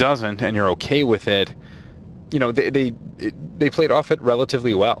if it doesn't and you're okay with it, you know, they played off it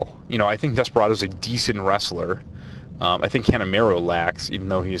relatively well. You know, I think Desperado's a decent wrestler. I think Kanemaru lacks, even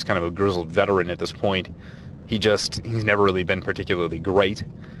though he's kind of a grizzled veteran at this point. He's never really been particularly great.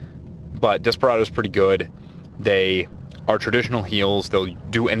 But Desperado's pretty good. They are traditional heels. They'll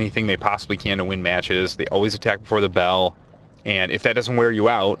do anything they possibly can to win matches. They always attack before the bell. And if that doesn't wear you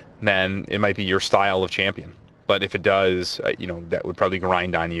out, then it might be your style of champion. But if it does, you know, that would probably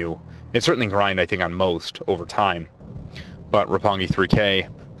grind on you. It certainly grind, I think, on most over time. But Roppongi 3K,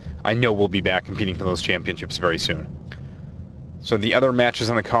 I know we'll be back competing for those championships very soon. So the other matches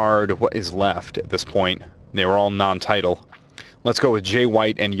on the card, what is left at this point? They were all non-title. Let's go with Jay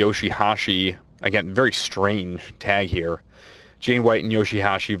White and Yoshihashi. Again, very strange tag here. Jay White and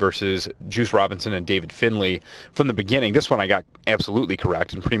Yoshihashi versus Juice Robinson and David Finlay. From the beginning, this one I got absolutely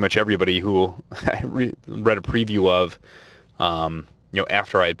correct, and pretty much everybody who I read a preview of, you know,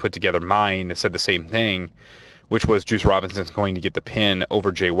 after I had put together mine, said the same thing, which was Juice Robinson's going to get the pin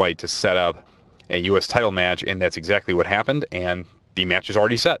over Jay White to set up a U.S. title match, and that's exactly what happened, and the match is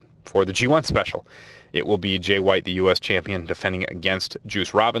already set for the G1 special. It will be Jay White, the U.S. champion, defending against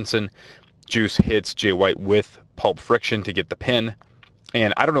Juice Robinson. Juice hits Jay White with Pulp Friction to get the pin.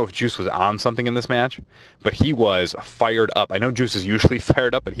 And I don't know if Juice was on something in this match, but he was fired up. I know Juice is usually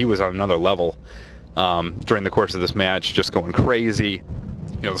fired up, but he was on another level during the course of this match, just going crazy.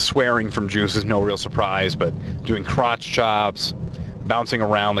 You know, the swearing from Juice is no real surprise, but doing crotch chops, bouncing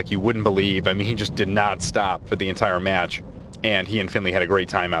around like you wouldn't believe. I mean, he just did not stop for the entire match. And he and Finlay had a great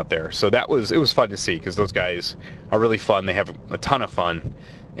time out there. So it was fun to see, because those guys are really fun. They have a ton of fun.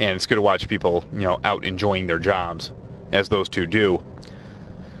 And it's good to watch people, you know, out enjoying their jobs, as those two do.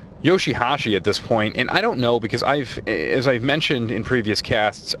 Yoshihashi at this point, and I don't know, because as I've mentioned in previous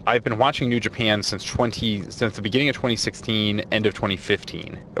casts, I've been watching New Japan since the beginning of 2016, end of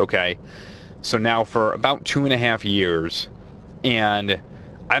 2015. Okay, so now for about 2.5 years, and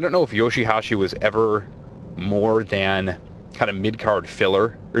I don't know if Yoshihashi was ever more than kind of mid-card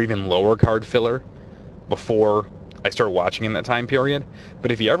filler or even lower card filler before I started watching in that time period.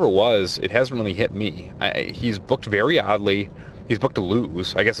 But if he ever was, it hasn't really hit me. He's booked very oddly. He's booked to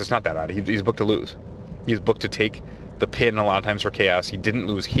lose. I guess it's not that odd. He's booked to lose. He's booked to take the pin a lot of times for Chaos. He didn't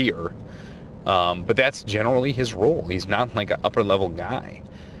lose here. But that's generally his role. He's not like an upper-level guy.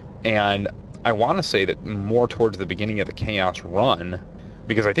 And I want to say that more towards the beginning of the Chaos run,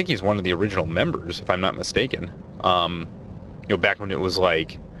 because I think he's one of the original members, if I'm not mistaken. You know, back when it was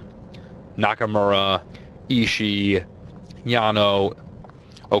like Nakamura, Ishii, Yano,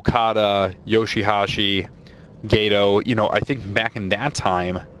 Okada, Yoshihashi, Gato. You know, I think back in that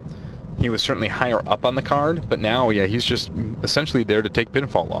time, he was certainly higher up on the card, but now, yeah, he's just essentially there to take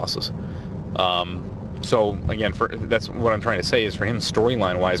pinfall losses. So again, that's what I'm trying to say is for him,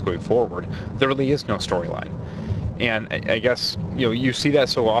 storyline-wise going forward, there really is no storyline. And I guess, you know, you see that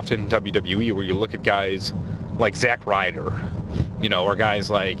so often in WWE where you look at guys like Zack Ryder, you know, or guys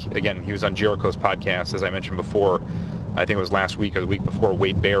like, again, he was on Jericho's podcast, as I mentioned before, I think it was last week or the week before,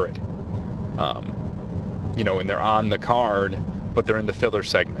 Wade Barrett. You know, and they're on the card, but they're in the filler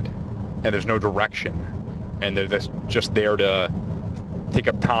segment, and there's no direction, and they're just there to take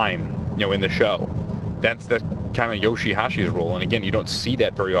up time, you know, in the show. That's kind of Yoshihashi's role, and again, you don't see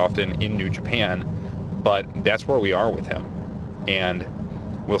that very often in New Japan, but that's where we are with him, and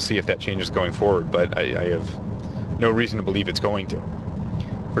we'll see if that changes going forward, but I have no reason to believe it's going to.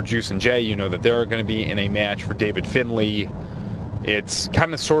 For Juice and Jay, you know that they're going to be in a match for David Finlay. It's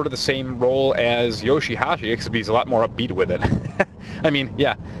kind of sort of the same role as Yoshihashi, except he's a lot more upbeat with it. I mean,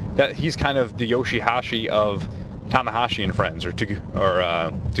 yeah, he's kind of the Yoshihashi of Tanahashi and Friends, or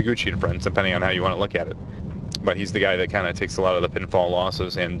Taguchi and Friends, depending on how you want to look at it. But he's the guy that kind of takes a lot of the pinfall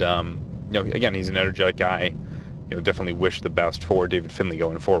losses, and you know, again, he's an energetic guy. You know, definitely wish the best for David Finlay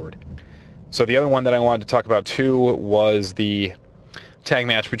going forward. So the other one that I wanted to talk about too was the tag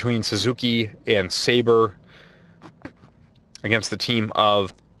match between Suzuki and Sabre against the team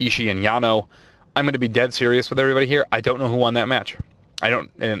of Ishii and Yano. I'm going to be dead serious with everybody here. I don't know who won that match. I don't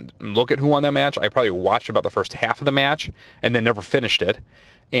and look at who won that match. I probably watched about the first half of the match and then never finished it.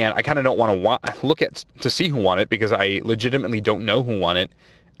 And I kind of don't want to look at to see who won it because I legitimately don't know who won it.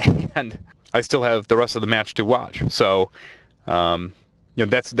 And I still have the rest of the match to watch. So, you know,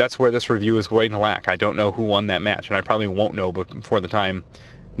 that's where this review is going to lack. I don't know who won that match, and I probably won't know before the time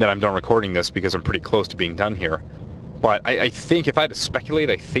that I'm done recording this because I'm pretty close to being done here. But I think if I had to speculate,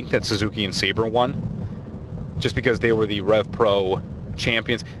 I think that Suzuki and Sabre won, just because they were the Rev Pro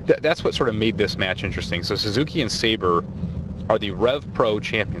champions. That's what sort of made this match interesting. So Suzuki and Sabre are the Rev Pro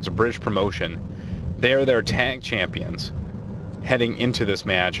champions, a British promotion. They're their tag champions heading into this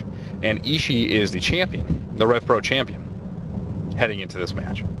match, and Ishii is the champion, the Rev Pro champion, heading into this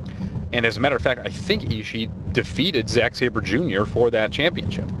match. And as a matter of fact, I think Ishii defeated Zack Sabre Jr. for that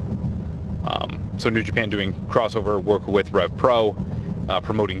championship. So New Japan doing crossover work with Rev Pro,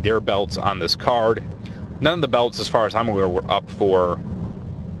 promoting their belts on this card. None of the belts, as far as I'm aware, were up to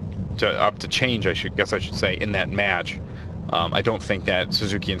change, I should say, in that match. I don't think that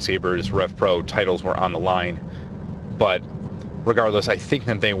Suzuki and Sabre's Rev Pro titles were on the line, but regardless, I think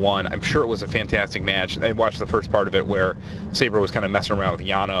that they won. I'm sure it was a fantastic match. I watched the first part of it where Sabre was kind of messing around with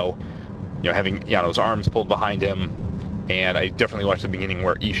Yano, you know, having Yano's arms pulled behind him. And I definitely watched the beginning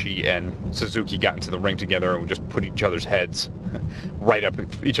where Ishii and Suzuki got into the ring together and just put each other's heads right up,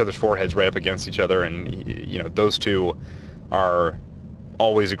 each other's foreheads right up against each other. And, you know, those two are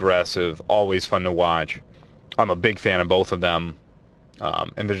always aggressive, always fun to watch. I'm a big fan of both of them.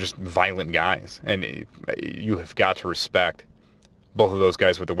 And they're just violent guys. And you have got to respect both of those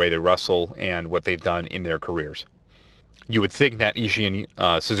guys with the way they wrestle and what they've done in their careers. You would think that Ishii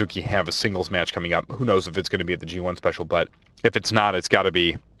and Suzuki have a singles match coming up. Who knows if it's going to be at the G1 special, but if it's not, it's got to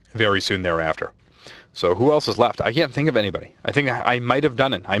be very soon thereafter. So who else is left? I can't think of anybody. I think I might have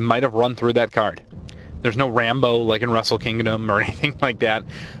done it. I might have run through that card. There's no Rambo like in Wrestle Kingdom or anything like that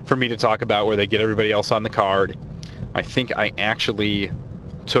for me to talk about where they get everybody else on the card. I think I actually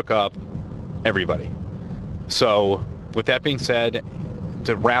took up everybody. So with that being said,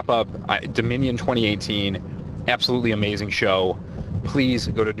 to wrap up, Dominion 2018, absolutely amazing show. Please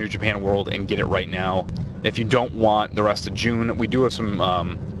go to New Japan World and get it right now. If you don't want the rest of June, we do have some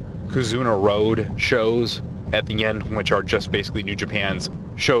Kuzuna Road shows at the end, which are just basically New Japan's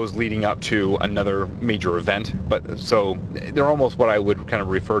shows leading up to another major event. But so they're almost what I would kind of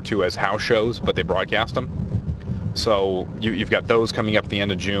refer to as house shows, but they broadcast them. So you've got those coming up at the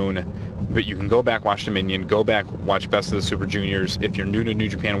end of June. But you can go back, watch Dominion, go back, watch Best of the Super Juniors. If you're new to New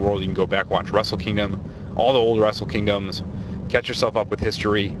Japan World, you can go back, watch Wrestle Kingdom, all the old Wrestle Kingdoms, catch yourself up with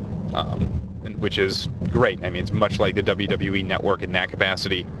history, which is great. I mean, it's much like the WWE Network in that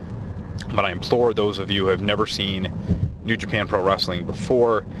capacity. But I implore those of you who have never seen New Japan Pro Wrestling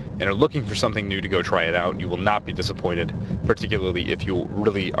before and are looking for something new to go try it out, you will not be disappointed, particularly if you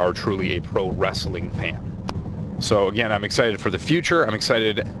really are truly a pro wrestling fan. So again, I'm excited for the future. I'm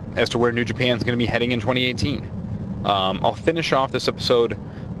excited as to where New Japan is going to be heading in 2018. I'll finish off this episode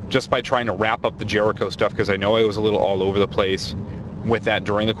just by trying to wrap up the Jericho stuff because I know I was a little all over the place with that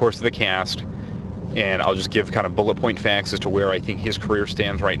during the course of the cast. And I'll just give kind of bullet point facts as to where I think his career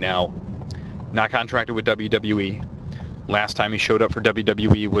stands right now. not contracted with WWE. Last time he showed up for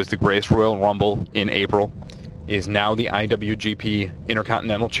WWE was the Greatest Royal Rumble in April. Is now the IWGP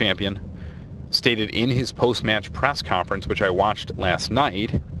Intercontinental Champion. Stated in his post-match press conference, which I watched last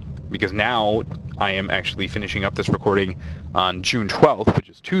night, because now I am actually finishing up this recording on June 12th, which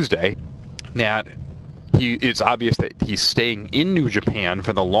is Tuesday, that it's obvious that he's staying in New Japan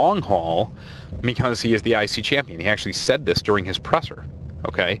for the long haul because he is the IC champion. He actually said this during his presser,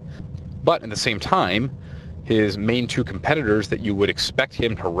 okay? But at the same time, his main two competitors that you would expect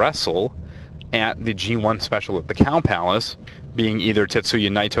him to wrestle at the G1 special at the Cow Palace, being either Tetsuya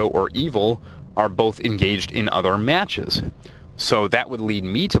Naito or Evil, are both engaged in other matches. So that would lead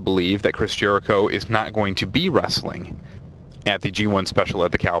me to believe that Chris Jericho is not going to be wrestling at the G1 special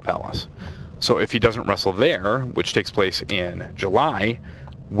at the Cow Palace. So if he doesn't wrestle there, which takes place in July,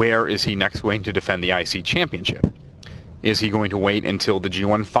 where is he next going to defend the IC championship? Is he going to wait until the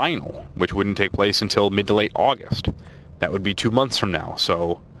G1 final, which wouldn't take place until mid to late August? That would be 2 months from now.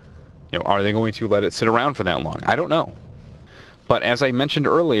 So, are they going to let it sit around for that long? I don't know. But as I mentioned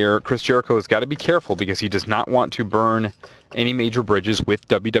earlier, Chris Jericho has got to be careful because he does not want to burn any major bridges with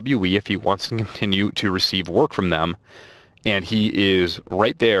WWE if he wants to continue to receive work from them. And he is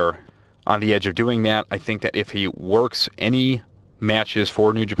right there on the edge of doing that. I think that if he works any matches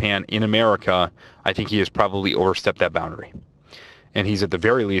for New Japan in America, I think he has probably overstepped that boundary. And he's at the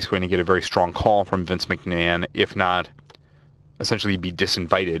very least going to get a very strong call from Vince McMahon, if not essentially be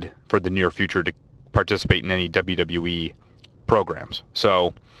disinvited for the near future to participate in any WWE programs.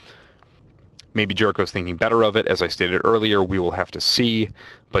 So maybe Jericho's thinking better of it. As I stated earlier, we will have to see.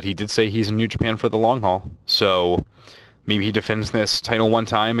 But he did say he's in New Japan for the long haul. So maybe he defends this title one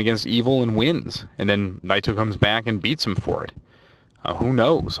time against Evil and wins. And then Naito comes back and beats him for it. Who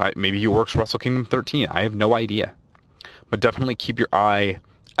knows? Maybe he works Wrestle Kingdom 13. I have no idea. But definitely keep your eye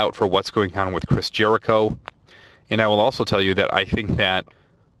out for what's going on with Chris Jericho. And I will also tell you that I think that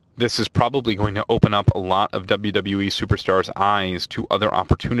this is probably going to open up a lot of WWE superstars' eyes to other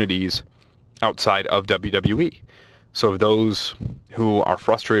opportunities outside of WWE. So those who are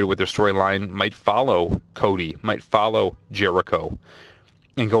frustrated with their storyline might follow Cody, might follow Jericho,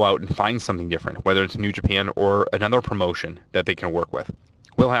 and go out and find something different, whether it's New Japan or another promotion that they can work with.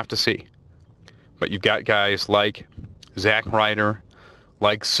 We'll have to see. But you've got guys like Zack Ryder,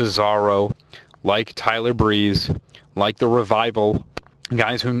 like Cesaro, like Tyler Breeze, like The Revival,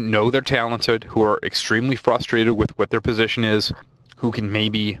 guys who know they're talented, who are extremely frustrated with what their position is, who can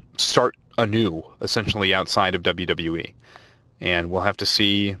maybe start anew, essentially outside of WWE. And we'll have to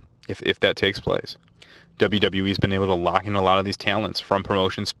see if that takes place. WWE's been able to lock in a lot of these talents from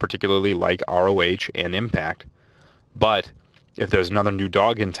promotions, particularly like ROH and Impact. But if there's another new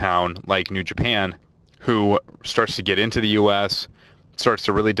dog in town, like New Japan, who starts to get into the U.S., starts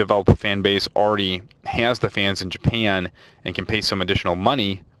to really develop a fan base, already has the fans in Japan, and can pay some additional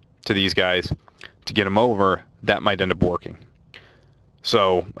money to these guys to get them over, that might end up working.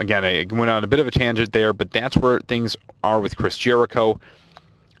 So, again, I went on a bit of a tangent there, but that's where things are with Chris Jericho.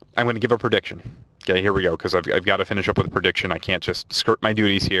 I'm going to give a prediction. Okay, here we go, because I've got to finish up with a prediction. I can't just skirt my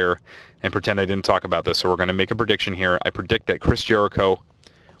duties here and pretend I didn't talk about this, so we're going to make a prediction here. I predict that Chris Jericho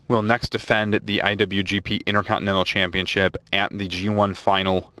will next defend the IWGP Intercontinental Championship at the G1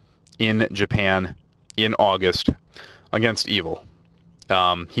 final in Japan in August against Evil.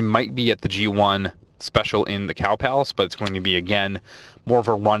 He might be at the G1 special in the Cow Palace, but it's going to be, again, more of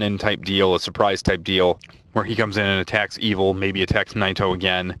a run-in type deal, a surprise type deal, where he comes in and attacks Evil, maybe attacks Naito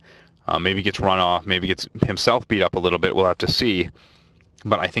again, maybe gets run off, maybe gets himself beat up a little bit. We'll have to see.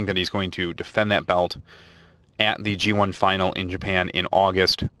 But I think that he's going to defend that belt at the G1 final in Japan in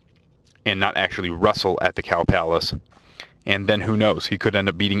August and not actually wrestle at the Cow Palace. And then who knows? He could end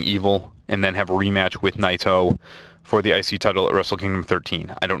up beating Evil and then have a rematch with Naito for the IC title at Wrestle Kingdom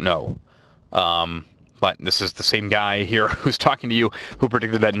 13. I don't know. But this is the same guy here who's talking to you who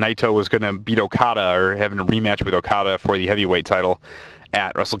predicted that Naito was going to beat Okada or having a rematch with Okada for the heavyweight title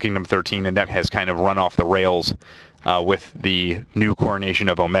at Wrestle Kingdom 13, and that has kind of run off the rails with the new coronation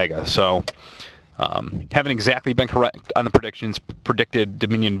of Omega. So haven't exactly been correct on the predictions, predicted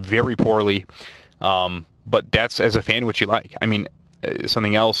Dominion very poorly, but that's, as a fan, what you like. I mean,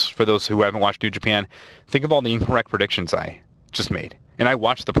 something else for those who haven't watched New Japan, think of all the incorrect predictions I just made. And I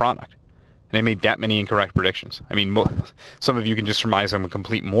watched the product, and I made that many incorrect predictions. I mean, some of you can just surmise I'm a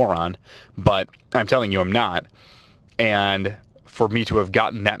complete moron, but I'm telling you I'm not. And for me to have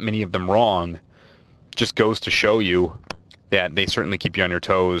gotten that many of them wrong just goes to show you that they certainly keep you on your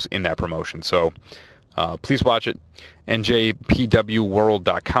toes in that promotion. So please watch it.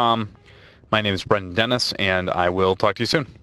 NJPWWorld.com. My name is Brendan Dennis, and I will talk to you soon.